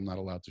 times because I'm not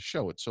allowed to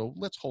show it. So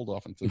let's hold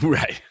off until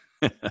right.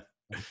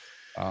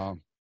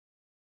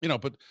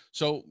 But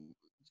so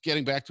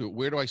getting back to it,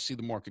 where do I see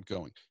the market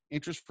going?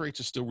 Interest rates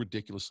are still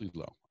ridiculously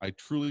low. I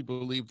truly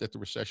believe that the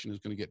recession is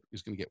going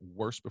to get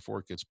worse before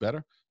it gets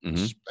better,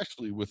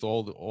 especially with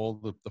all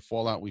the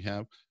fallout we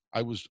have.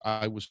 I was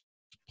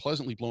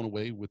pleasantly blown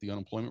away with the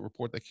unemployment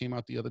report that came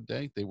out the other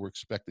day. They were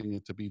expecting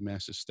it to be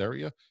mass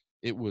hysteria.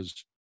 It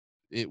was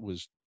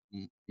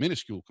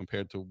minuscule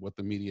compared to what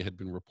the media had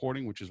been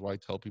reporting, which is why I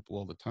tell people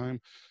all the time,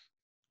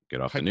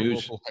 get off the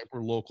news.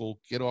 Hyper local,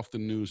 get off the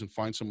news and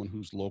find someone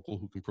who's local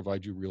who can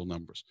provide you real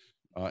numbers.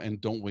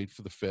 And don't wait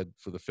for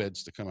the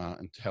feds to come out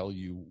and tell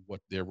you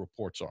what their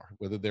reports are.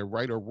 Whether they're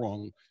right or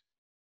wrong,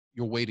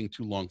 you're waiting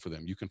too long for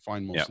them. You can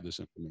find most of this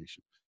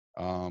information.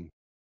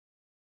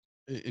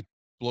 It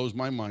blows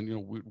my mind.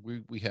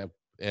 We have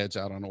ads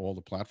out on all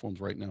the platforms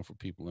right now for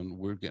people, and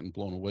we're getting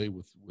blown away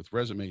with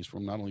resumes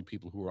from not only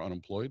people who are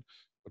unemployed,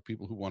 but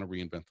people who want to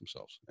reinvent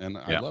themselves. And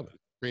I love it.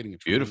 It's creating a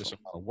tremendous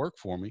amount of work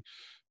for me.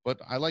 But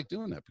I like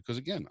doing that because,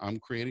 again, I'm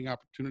creating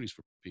opportunities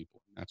for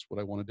people. That's what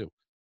I want to do.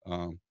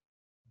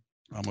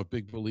 I'm a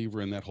big believer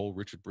in that whole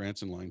Richard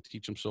Branson line,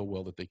 teach them so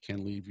well that they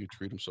can leave you,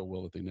 treat them so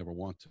well that they never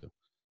want to.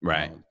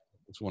 Right.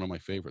 It's one of my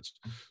favorites.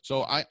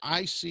 So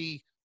I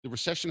see the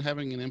recession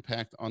having an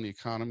impact on the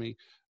economy,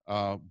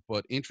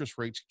 but interest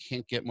rates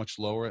can't get much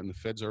lower. And the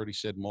Fed's already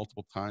said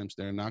multiple times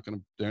they're not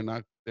going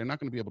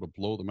to be able to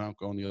blow them out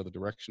going the other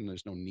direction.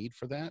 There's no need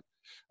for that.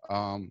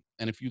 And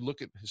if you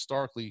look at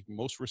historically,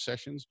 most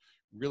recessions,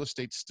 real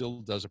estate still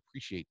does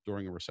appreciate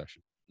during a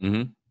recession.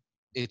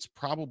 It's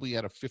probably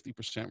at a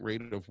 50%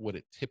 rate of what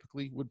it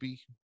typically would be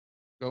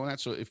going at.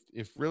 So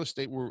if real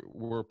estate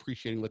were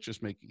appreciating, let's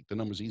just make the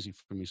numbers easy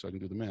for me so I can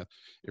do the math.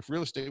 If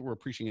real estate were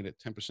appreciating at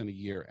 10% a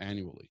year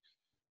annually,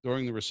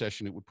 during the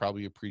recession, it would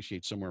probably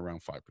appreciate somewhere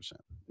around 5%.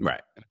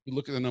 Right. And if you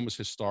look at the numbers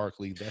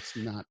historically, that's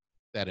not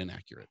that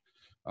inaccurate.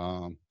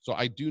 So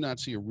I do not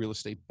see a real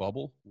estate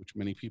bubble, which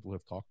many people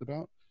have talked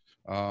about.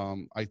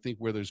 I think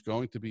where there's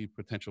going to be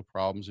potential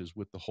problems is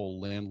with the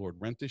whole landlord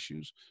rent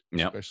issues,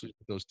 especially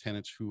with those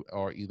tenants who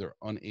are either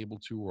unable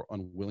to or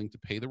unwilling to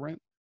pay the rent.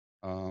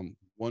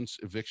 Once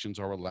evictions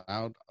are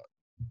allowed,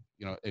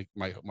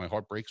 my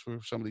heart breaks for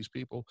some of these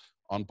people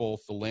on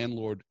both the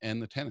landlord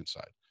and the tenant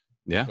side.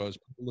 Yeah. Because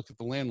people look at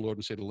the landlord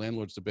and say the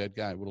landlord's the bad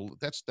guy. Well,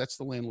 that's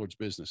the landlord's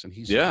business, and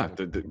he's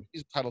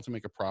entitled to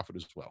make a profit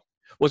as well.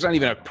 Well, it's not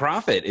even a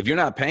profit. If you're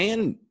not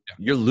paying,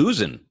 you're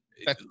losing.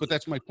 But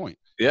that's my point.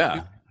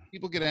 Yeah.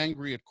 People get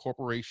angry at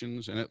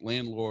corporations and at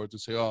landlords and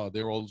say, "Oh,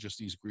 they're all just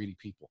these greedy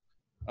people."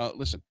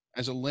 Listen,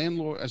 as a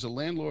landlord,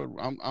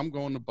 I'm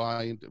going to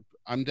buy.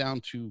 I'm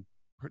down to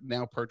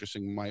now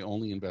purchasing my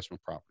only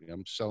investment property.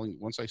 I'm selling.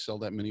 Once I sell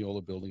that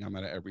Mineola building, I'm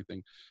out of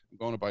everything. I'm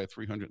going to buy a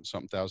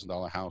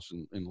 $300,000 house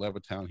in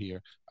Levittown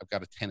here. I've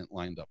got a tenant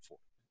lined up for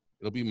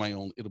it. It'll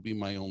be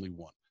my only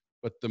one.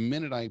 But the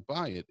minute I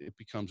buy it, it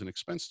becomes an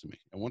expense to me.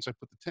 And once I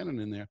put the tenant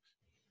in there,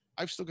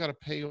 I've still got to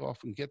pay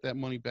off and get that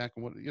money back.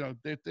 And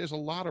there's a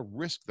lot of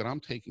risk that I'm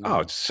taking. Oh,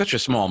 it's such a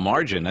small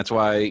margin. That's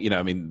why,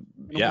 Margin.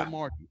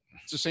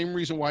 It's the same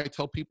reason why I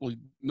tell people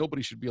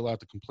nobody should be allowed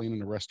to complain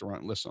in a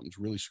restaurant unless something's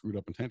really screwed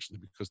up intentionally,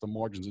 because the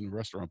margins in the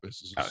restaurant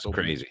business are so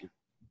crazy. Big.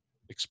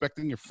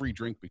 Expecting a free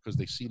drink because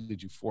they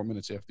seated you 4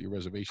 minutes after your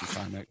reservation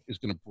time is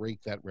going to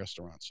break that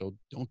restaurant. So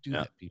don't do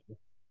that, people.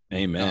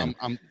 Amen.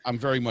 I'm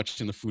very much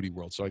in the foodie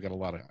world, so I got a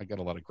lot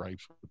of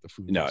gripes with the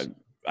food. No,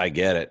 I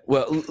get it.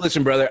 Well,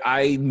 listen, brother,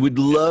 I would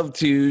love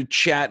to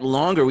chat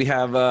longer. We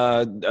have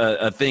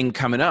a thing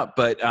coming up,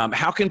 but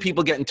how can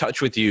people get in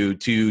touch with you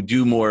to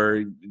do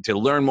more, to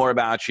learn more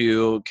about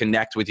you,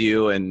 connect with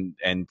you, and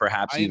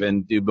perhaps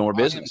even do more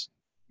business?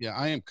 Yeah,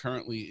 I am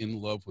currently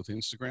in love with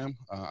Instagram.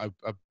 I've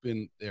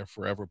been there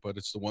forever, but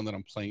it's the one that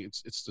I'm playing.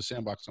 It's the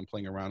sandbox I'm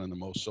playing around in the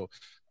most. So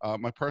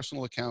my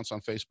personal accounts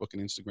on Facebook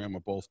and Instagram are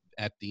both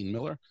at Dean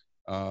Miller.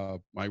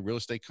 My real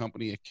estate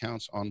company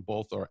accounts on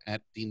both are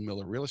at Dean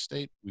Miller Real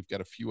Estate. We've got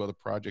a few other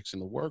projects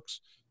in the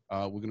works.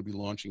 We're going to be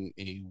launching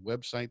a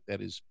website that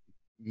is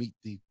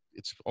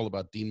it's all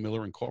about Dean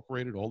Miller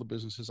Incorporated, all the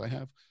businesses I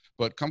have.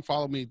 But come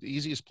follow me. The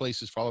easiest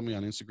place is follow me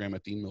on Instagram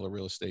at Dean Miller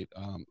Real Estate.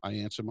 I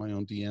answer my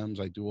own DMs.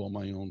 I do all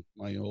my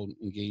own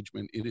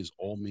engagement. It is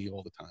all me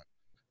all the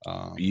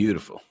time.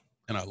 Beautiful.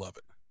 And I love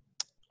it.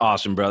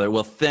 Awesome, brother.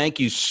 Well, thank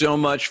you so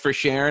much for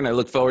sharing. I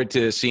look forward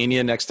to seeing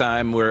you next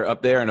time we're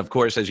up there. And of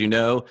course, as you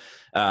know,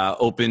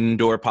 open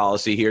door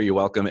policy here. You're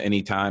welcome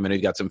anytime. I know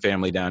you got some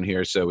family down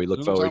here, so we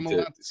look forward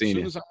to seeing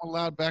you. As soon as I'm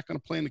allowed back on a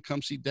plane to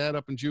come see Dad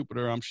up in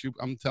Jupiter, I'm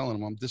telling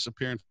him I'm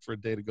disappearing for a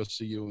day to go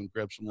see you and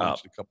grab some lunch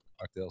and a couple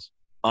of cocktails.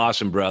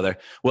 Awesome, brother.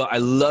 Well, I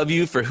love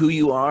you for who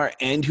you are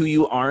and who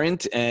you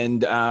aren't.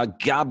 And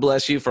God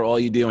bless you for all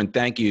you do. And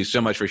thank you so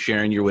much for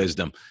sharing your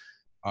wisdom.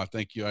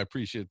 Thank you. I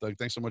appreciate it, Doug.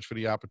 Thanks so much for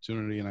the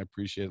opportunity, and I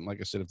appreciate it. And like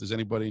I said, if there's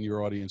anybody in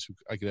your audience who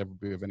I could ever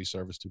be of any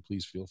service to,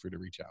 please feel free to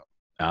reach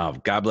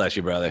out. God bless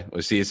you, brother.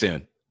 We'll see you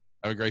soon.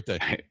 Have a great day.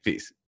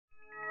 Peace.